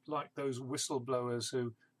little like those whistleblowers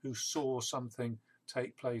who saw something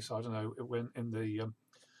take place. I don't know, when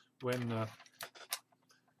there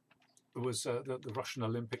was the Russian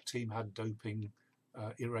Olympic team had doping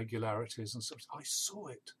irregularities and stuff. I saw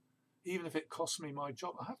it, even if it cost me my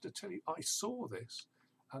job. I have to tell you, I saw this,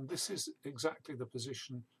 and this is exactly the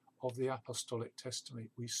position of the apostolic testimony.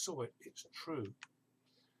 We saw it; it's true.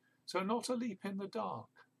 So not a leap in the dark,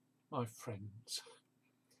 my friends,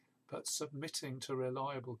 but submitting to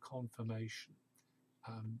reliable confirmation.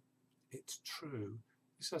 It's true.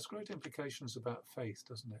 This has great implications about faith,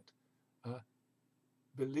 doesn't it?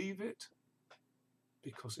 Believe it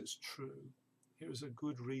because it's true. Here is a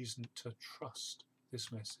good reason to trust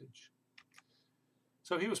this message.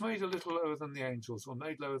 So he was made a little lower than the angels, or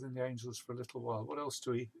made lower than the angels for a little while. What else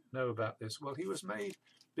do we know about this? Well, he was made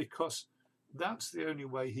because that's the only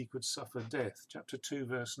way he could suffer death. Chapter 2,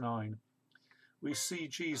 verse 9. We see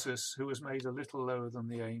Jesus, who was made a little lower than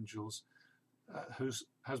the angels, who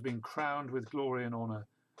has been crowned with glory and honour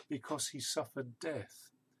because he suffered death,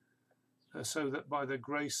 so that by the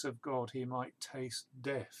grace of God he might taste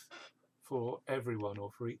death for everyone, or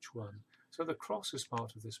for each one. So the cross is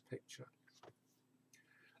part of this picture.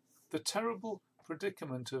 The terrible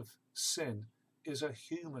predicament of sin is a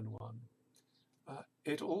human one.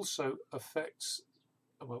 It also affects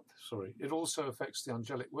the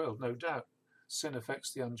angelic world. No doubt, sin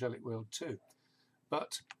affects the angelic world too.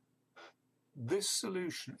 But this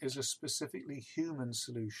solution is a specifically human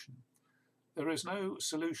solution. There is no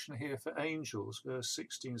solution here for angels. Verse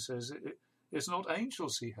 16 says it's not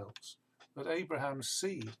angels he helps, but Abraham's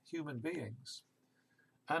seed, human beings.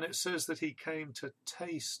 And it says that he came to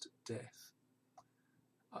taste death.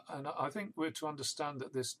 And I think we're to understand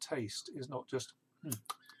that this taste is not just,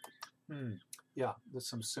 yeah, there's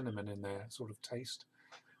some cinnamon in there, sort of taste.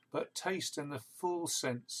 But taste in the full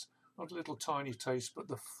sense, not a little tiny taste, but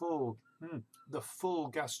the full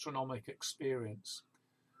gastronomic experience.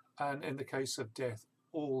 And in the case of death,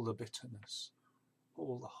 all the bitterness,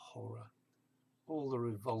 all the horror, all the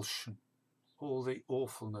revulsion, all the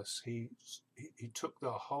awfulness. He took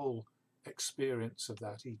the whole experience of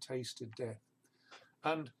that. He tasted death.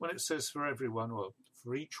 And when it says for everyone, or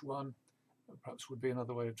for each one, perhaps would be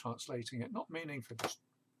another way of translating it, not meaning for just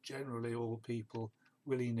generally all people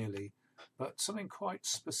willy-nilly, but something quite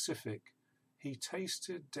specific. He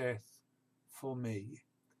tasted death for me.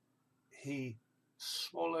 He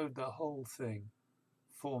swallowed the whole thing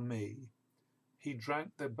for me. He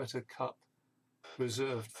drank the bitter cup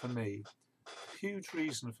reserved for me. Huge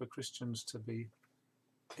reason for Christians to be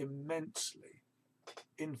immensely,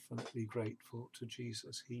 infinitely grateful to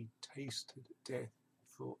Jesus. He tasted death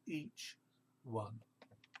for each one.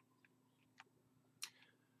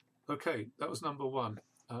 Okay, that was number one.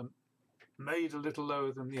 Made a little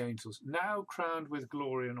lower than the angels. Now crowned with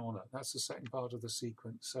glory and honour. That's the second part of the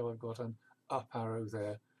sequence. So I've got an up arrow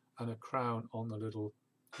there and a crown on the little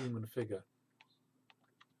human figure.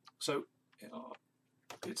 So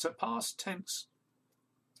it's a past tense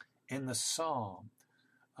in the psalm,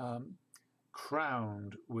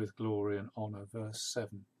 crowned with glory and honour, verse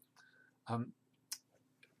 7.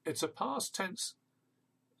 It's a past tense,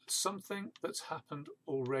 something that's happened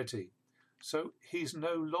already. So he's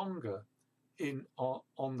no longer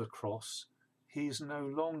on the cross. He's no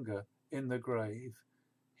longer in the grave.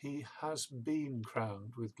 He has been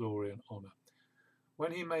crowned with glory and honour.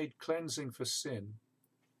 When he made cleansing for sin,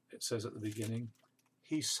 it says at the beginning,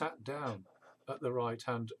 he sat down at the right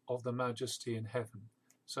hand of the Majesty in heaven.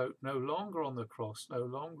 So no longer on the cross, no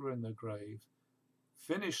longer in the grave,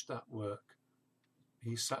 finished that work.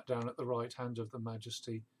 He sat down at the right hand of the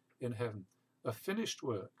Majesty in heaven. A finished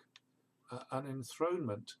work, an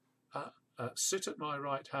enthronement. Sit at my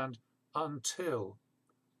right hand until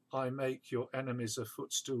I make your enemies a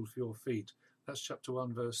footstool for your feet. That's chapter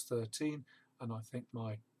 1, verse 13, and I think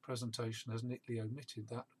my presentation has neatly omitted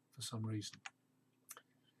that for some reason.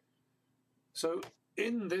 So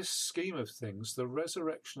in this scheme of things, the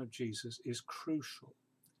resurrection of Jesus is crucial.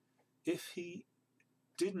 If he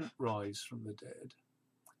didn't rise from the dead,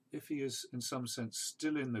 if he is in some sense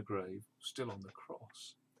still in the grave, still on the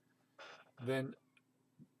cross, then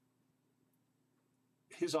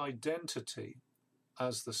his identity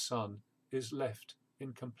as the Son is left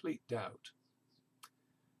in complete doubt.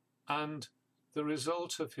 And the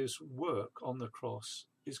result of his work on the cross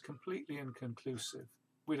is completely inconclusive.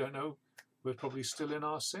 We don't know. We're probably still in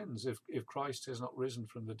our sins if Christ has not risen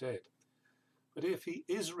from the dead. But if he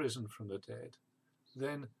is risen from the dead,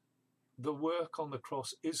 then the work on the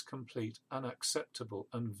cross is complete and acceptable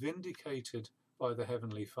and vindicated by the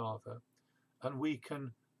Heavenly Father. And we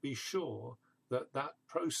can be sure that that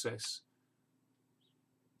process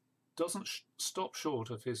doesn't stop short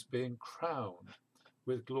of his being crowned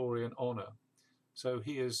with glory and honour. So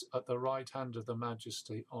he is at the right hand of the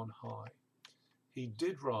Majesty on high. He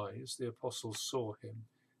did rise, the apostles saw him.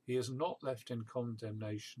 He is not left in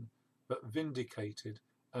condemnation, but vindicated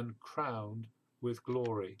and crowned with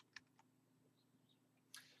glory.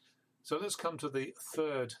 So let's come to the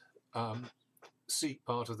third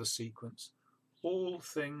part of the sequence. All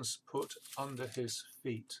things put under his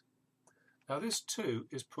feet. Now this too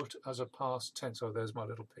is put as a past tense. Oh, there's my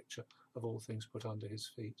little picture of all things put under his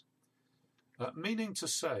feet. Meaning to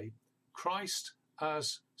say, Christ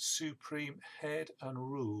as supreme head and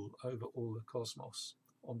rule over all the cosmos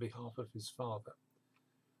on behalf of his Father.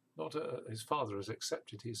 Not his Father is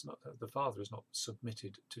accepted. The Father is not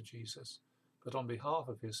submitted to Jesus, but on behalf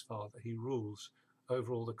of his Father, he rules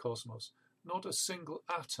over all the cosmos. Not a single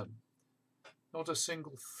atom, not a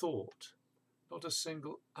single thought, not a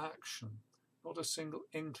single action, not a single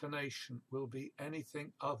inclination will be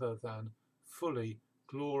anything other than fully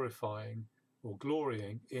glorifying or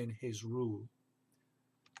glorying in his rule.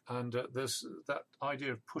 And there's that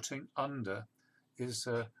idea of putting under is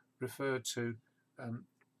referred to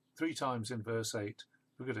 3 times in verse 8.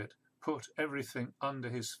 Look at it. Put everything under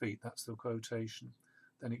his feet. That's the quotation.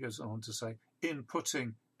 Then he goes on to say, in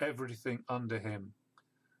putting everything under him,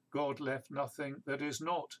 God left nothing that is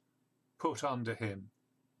not put under him,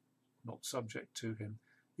 not subject to him.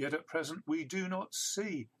 Yet at present we do not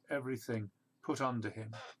see everything put under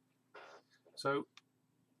him. So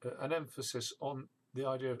an emphasis on the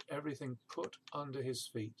idea of everything put under his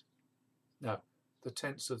feet. Now, the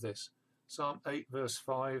tense of this. Psalm 8 verse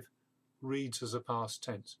 5 reads as a past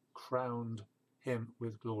tense, crowned him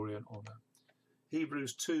with glory and honour.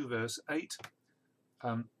 Hebrews 2 verse 8,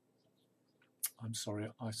 I'm sorry,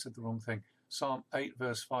 I said the wrong thing. Psalm 8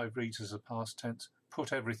 verse 5 reads as a past tense,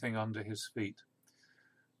 put everything under his feet.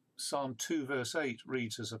 Psalm 2 verse 8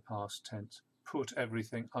 reads as a past tense, put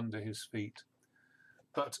everything under his feet.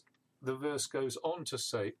 But the verse goes on to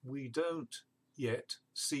say, we don't yet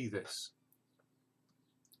see this.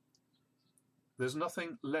 There's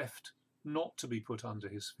nothing left not to be put under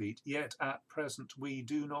his feet, yet at present we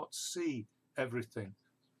do not see everything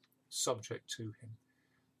subject to him.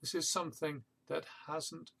 This is something that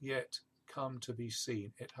hasn't yet come to be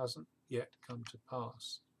seen. It hasn't yet come to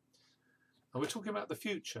pass. And we're talking about the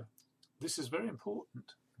future. This is very important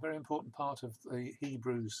part of the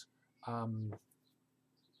Hebrews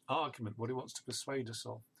argument, what he wants to persuade us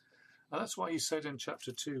of. And that's why he said in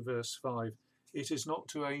chapter 2, verse 5, it is not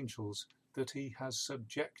to angels that he has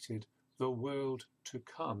subjected the world to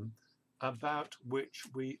come, about which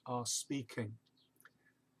we are speaking.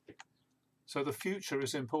 So the future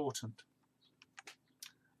is important.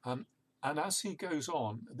 And as he goes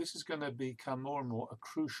on, this is going to become more and more a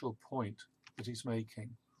crucial point that he's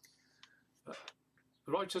making. The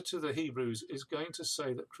writer to the Hebrews is going to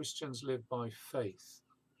say that Christians live by faith.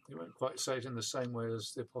 He won't quite say it in the same way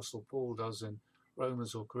as the Apostle Paul does in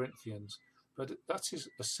Romans or Corinthians, but that's his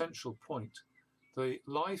essential point. The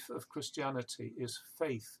life of Christianity is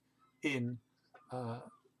faith in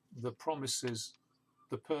the promises,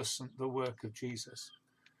 the person, the work of Jesus.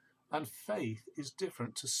 And faith is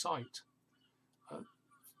different to sight.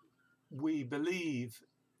 We believe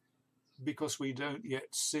because we don't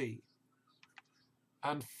yet see.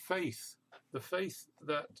 And faith, the faith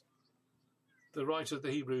that the writer of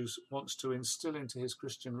the Hebrews wants to instill into his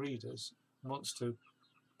Christian readers, wants to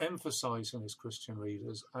emphasize in his Christian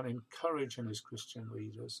readers and encourage in his Christian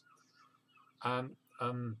readers and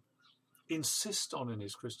insist on in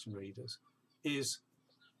his Christian readers, is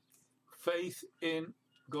faith in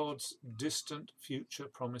God's distant future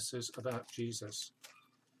promises about Jesus.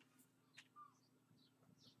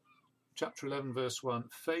 Chapter 11 verse 1,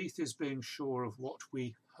 faith is being sure of what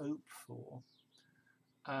we hope for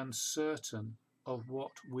and certain of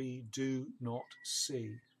what we do not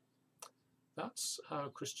see. That's how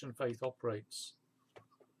Christian faith operates.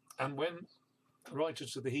 And when the writer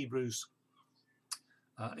to the Hebrews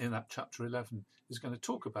in that chapter 11 is going to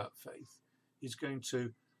talk about faith, he's going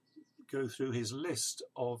to go through his list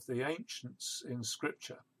of the ancients in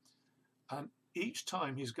Scripture. And each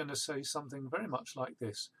time he's going to say something very much like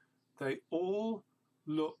this. They all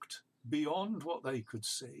looked beyond what they could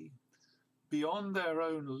see, beyond their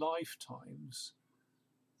own lifetimes,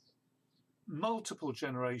 multiple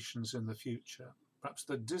generations in the future, perhaps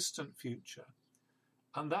the distant future.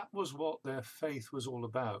 And that was what their faith was all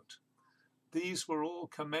about. These were all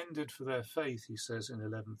commended for their faith, he says in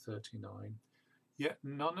 11:39, yet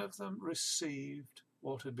none of them received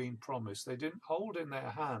what had been promised. They didn't hold in their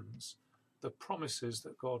hands the promises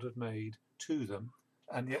that God had made to them,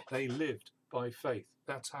 and yet they lived by faith.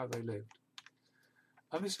 That's how they lived.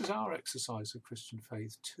 And this is our exercise of Christian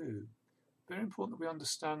faith too. Very important that we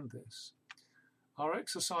understand this. Our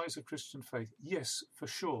exercise of Christian faith, yes, for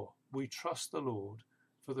sure, we trust the Lord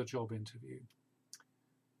for the job interview.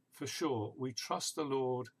 For sure, we trust the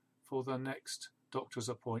Lord for the next doctor's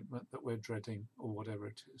appointment that we're dreading, or whatever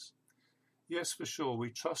it is. Yes, for sure, we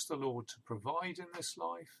trust the Lord to provide in this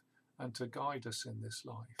life and to guide us in this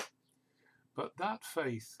life. But that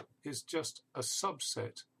faith is just a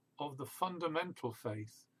subset of the fundamental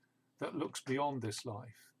faith that looks beyond this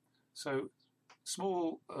life. So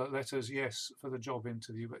small letters, yes, for the job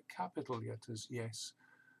interview, but capital letters, yes,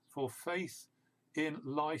 for faith in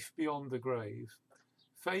life beyond the grave,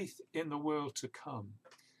 faith in the world to come.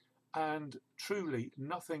 And truly,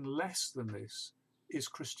 nothing less than this is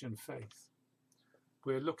Christian faith.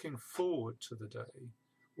 We're looking forward to the day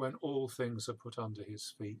when all things are put under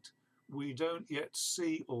his feet. We don't yet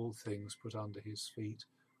see all things put under his feet,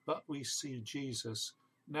 but we see Jesus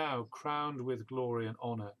now crowned with glory and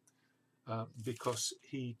honour because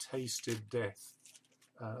he tasted death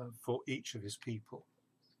for each of his people.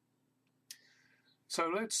 So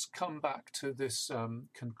let's come back to this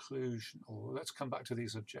conclusion, or let's come back to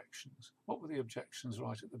these objections. What were the objections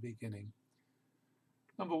right at the beginning?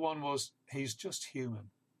 Number one was, he's just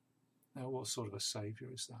human. Now, what sort of a saviour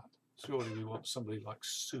is that? Surely we want somebody like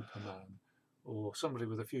Superman, or somebody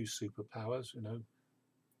with a few superpowers,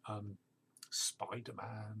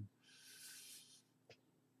 Spider-Man.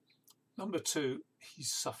 Number two, he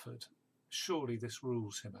suffered. Surely this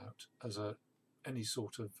rules him out as any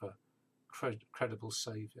sort of credible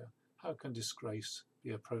saviour. How can disgrace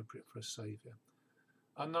be appropriate for a saviour?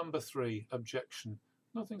 And number three, objection.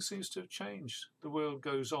 Nothing seems to have changed. The world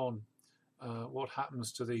goes on. What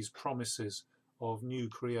happens to these promises of new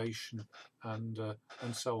creation and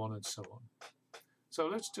so on and so on? So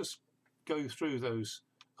let's just go through those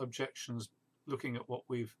objections, looking at what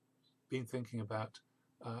we've been thinking about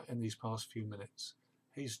in these past few minutes.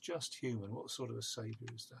 He's just human. What sort of a saviour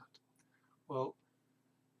is that? Well,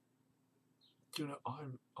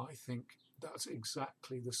 I think that's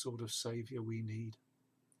exactly the sort of saviour we need.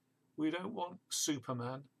 We don't want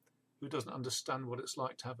Superman, who doesn't understand what it's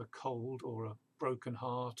like to have a cold or a broken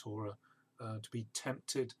heart, or to be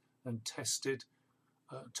tempted and tested,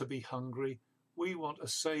 to be hungry. We want a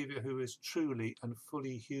saviour who is truly and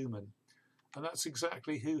fully human. And that's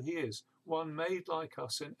exactly who he is. One made like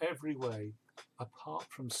us in every way, apart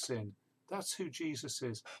from sin. That's who Jesus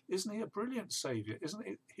is. Isn't he a brilliant saviour? Isn't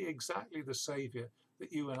he exactly the saviour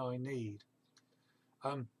that you and I need?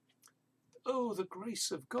 The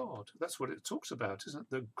grace of God. That's what it talks about, isn't it?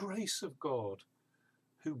 The grace of God,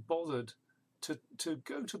 who bothered to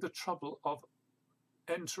go to the trouble of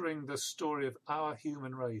entering the story of our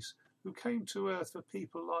human race, who came to earth for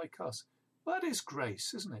people like us. That is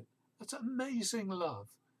grace, isn't it? That's amazing love,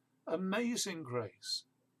 amazing grace.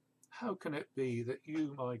 How can it be that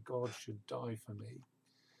you, my God, should die for me?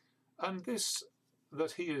 And this,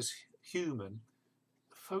 that he is human,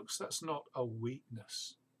 folks, that's not a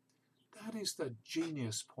weakness. That is the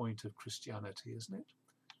genius point of Christianity, isn't it?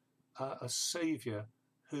 A saviour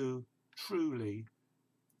who truly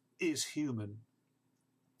is human.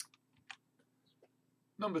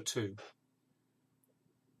 Number two,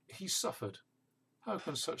 he suffered. How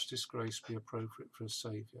can such disgrace be appropriate for a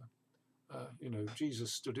saviour?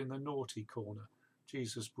 Jesus stood in the naughty corner.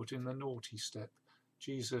 Jesus put in the naughty step.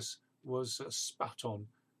 Jesus was spat on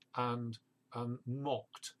and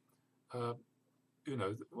mocked.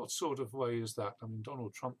 What sort of way is that? I mean,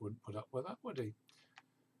 Donald Trump wouldn't put up with that, would he?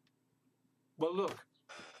 Well, look,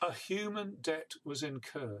 a human debt was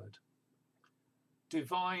incurred.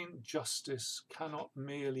 Divine justice cannot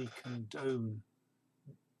merely condone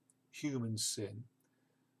human sin.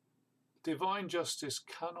 Divine justice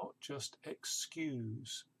cannot just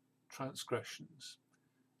excuse transgressions.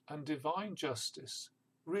 And divine justice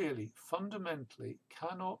really, fundamentally,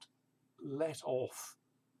 cannot let off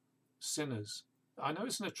sinners. I know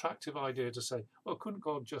it's an attractive idea to say, well, couldn't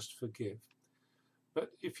God just forgive?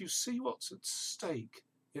 But if you see what's at stake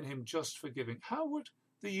in him just forgiving, how would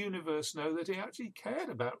the universe know that he actually cared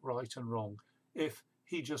about right and wrong if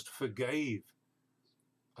he just forgave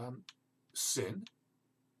sin?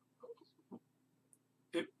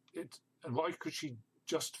 And why could she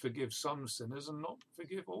just forgive some sinners and not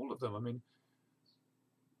forgive all of them? I mean,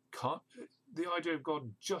 the idea of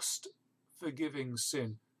God just forgiving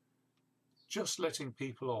sin, just letting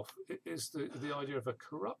people off, is the idea of a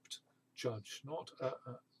corrupt judge, not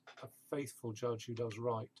a faithful judge who does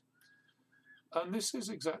right. And this is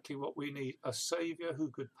exactly what we need, a saviour who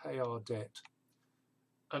could pay our debt.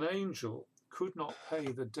 An angel could not pay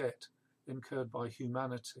the debt incurred by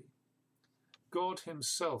humanity. God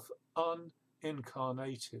himself,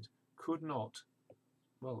 unincarnated, could not,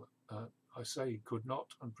 I say could not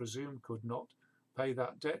and presume could not pay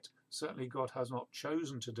that debt. Certainly God has not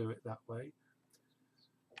chosen to do it that way.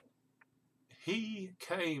 He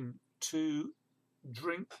came to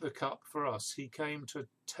drink the cup for us. He came to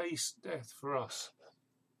taste death for us.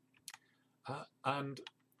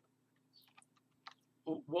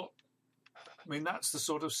 That's the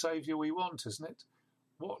sort of saviour we want, isn't it?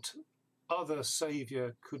 What other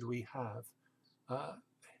saviour could we have?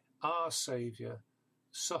 Our saviour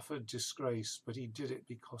suffered disgrace, but he did it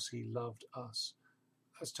because he loved us.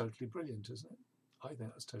 That's totally brilliant, isn't it? I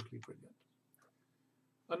think that's totally brilliant.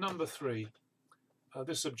 And number 3,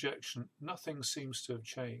 this objection, nothing seems to have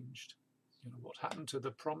changed. What happened to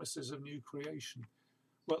the promises of new creation?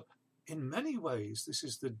 Well, in many ways, this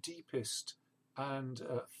is the deepest and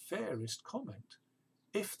fairest comment.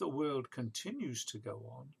 If the world continues to go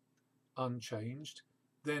on unchanged,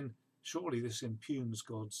 then surely this impugns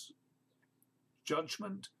God's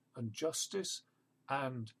judgment and justice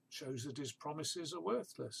and shows that his promises are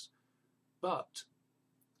worthless. But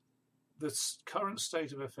the current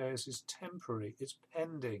state of affairs is temporary, it's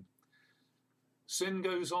pending. Sin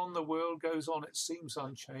goes on, the world goes on, it seems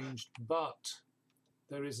unchanged, but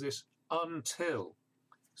there is this until.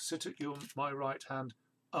 Sit at my right hand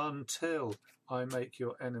until I make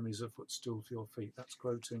your enemies a footstool for your feet. That's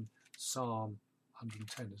quoting Psalm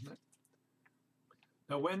 110, isn't it?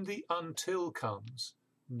 Now, when the until comes,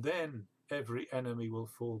 then every enemy will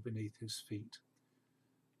fall beneath his feet.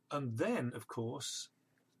 And then, of course,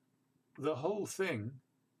 the whole thing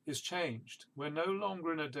is changed. We're no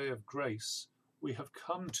longer in a day of grace. We have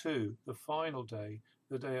come to the final day,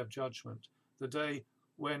 the day of judgment, the day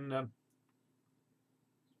when,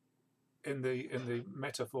 in the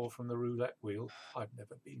metaphor from the roulette wheel, I've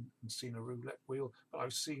never been and seen a roulette wheel, but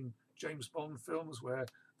I've seen James Bond films where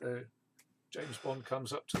James Bond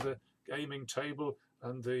comes up to the gaming table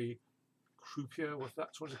and the croupier,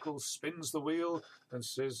 that's what it's called, spins the wheel and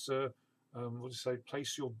says,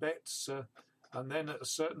 place your bets. And then at a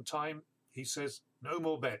certain time, he says, no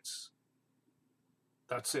more bets.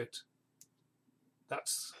 That's it.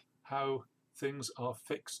 That's how things are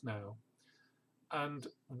fixed now. And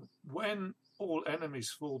when all enemies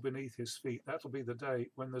fall beneath his feet, that'll be the day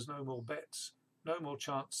when there's no more bets, no more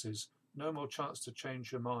chances, no more chance to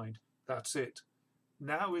change your mind. That's it.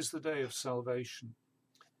 Now is the day of salvation.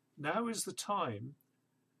 Now is the time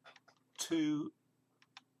to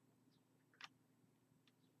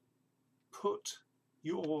put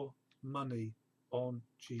your money on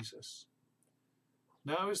Jesus.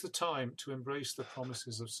 Now is the time to embrace the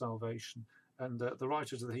promises of salvation. And the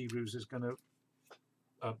writer to the Hebrews is going to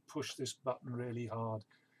push this button really hard.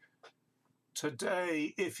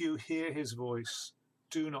 Today, if you hear his voice,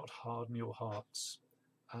 do not harden your hearts.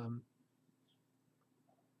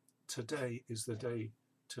 Today is the day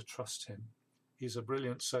to trust him. He's a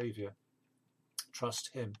brilliant saviour.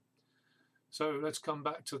 Trust him. So let's come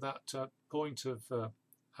back to that point of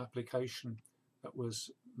application that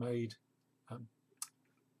was made at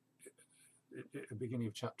the beginning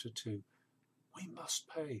of chapter 2. We must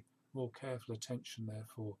pay more careful attention,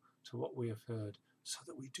 therefore, to what we have heard, so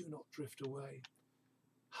that we do not drift away.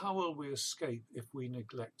 How will we escape if we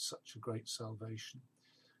neglect such a great salvation?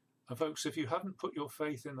 And folks, if you haven't put your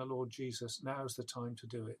faith in the Lord Jesus, now's the time to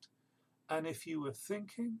do it. And if you were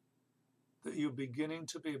thinking that you're beginning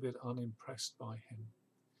to be a bit unimpressed by him,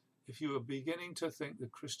 if you are beginning to think the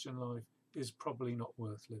Christian life is probably not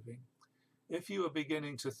worth living, if you are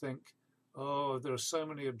beginning to think, oh, there are so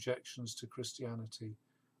many objections to Christianity,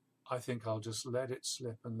 I think I'll just let it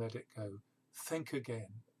slip and let it go. Think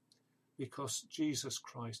again, because Jesus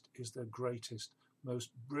Christ is the greatest,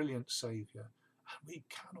 most brilliant Saviour, and we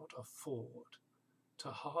cannot afford to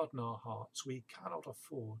harden our hearts. We cannot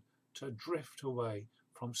afford to drift away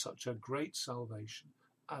from such a great salvation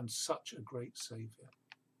and such a great Saviour.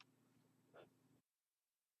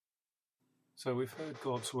 So we've heard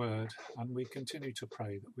God's word, and we continue to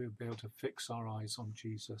pray that we'll be able to fix our eyes on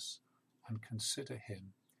Jesus and consider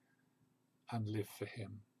him and live for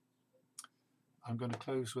him. I'm going to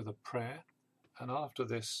close with a prayer, and after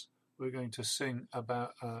this we're going to sing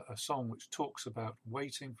about a song which talks about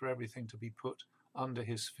waiting for everything to be put under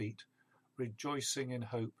his feet. Rejoicing in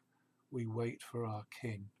hope, we wait for our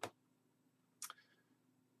King.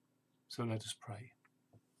 So let us pray.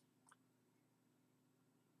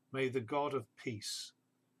 May the God of peace,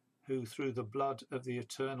 who through the blood of the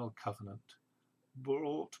eternal covenant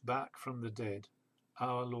brought back from the dead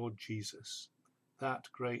our Lord Jesus,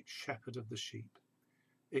 that great shepherd of the sheep,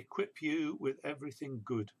 equip you with everything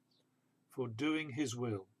good for doing his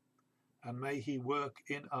will, and may he work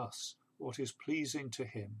in us what is pleasing to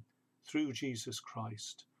him through Jesus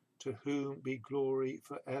Christ, to whom be glory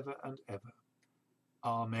for ever and ever.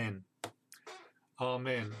 Amen.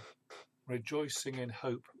 Amen. Rejoicing in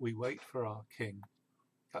hope, we wait for our King.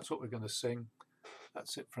 That's what we're going to sing.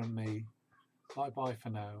 That's it from me. Bye-bye for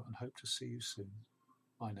now, and hope to see you soon.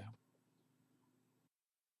 Bye now.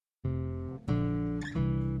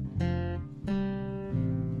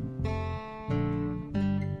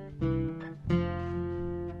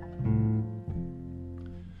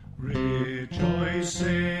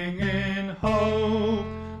 Rejoicing in hope,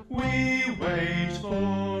 we wait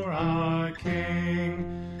for our King.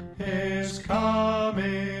 His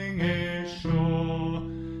coming is sure,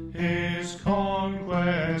 his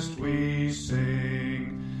conquest we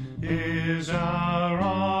sing. His hour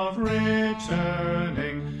of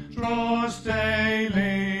returning draws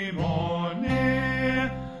daily more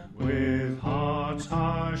near. With hearts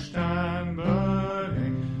hushed and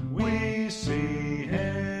burning, we see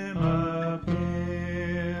him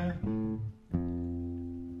appear.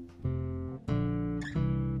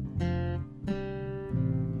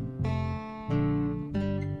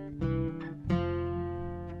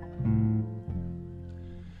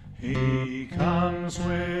 He comes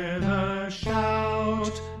with a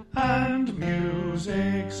shout and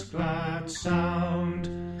music's glad sound,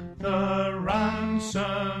 the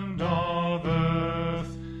ransomed of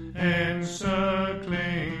earth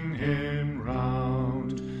encircling him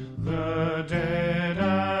round. The dead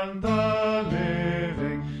and the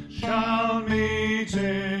living shall meet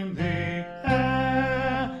in the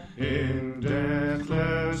air, in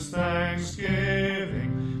deathless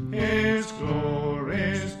thanksgiving his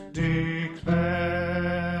glories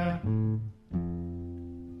declare.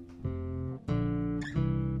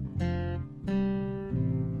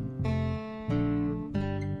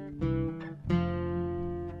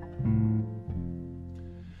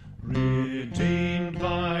 Redeemed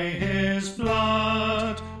by his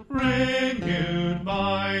blood, renewed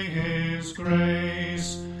by his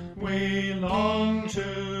grace, we long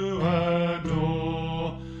to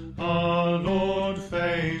adore our Lord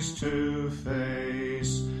face to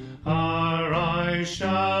face. Our eyes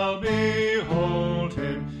shall behold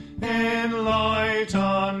him in light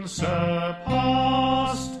unsurpassed.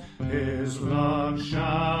 His love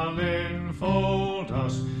shall enfold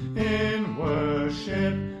us in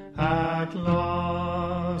worship at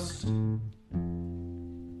last.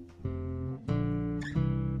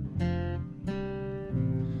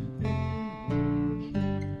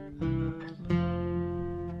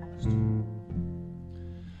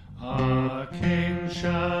 Our King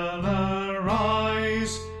shall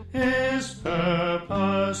arise, his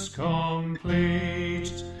purpose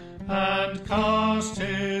complete, and cast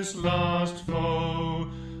his last foe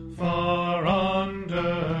far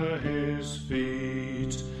under his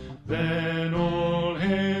feet. Then all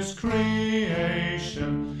his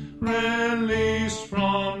creation, released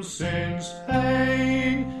from sin's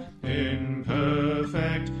pain, in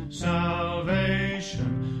perfect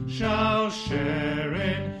salvation shall share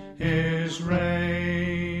in his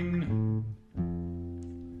reign.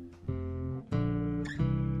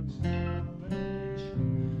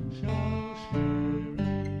 Salvation shall share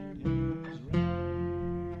in his reign.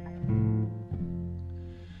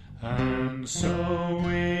 And so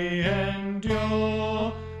we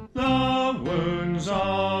endure the wounds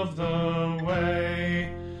of the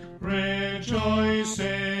way,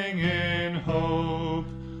 rejoicing in hope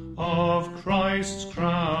of Christ's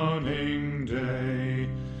crowning day.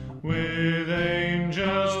 With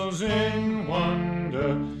angels in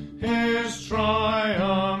wonder his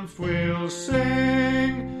triumph we'll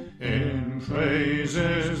sing, in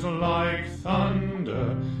praises like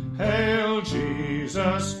thunder, hail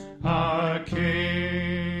Jesus our King.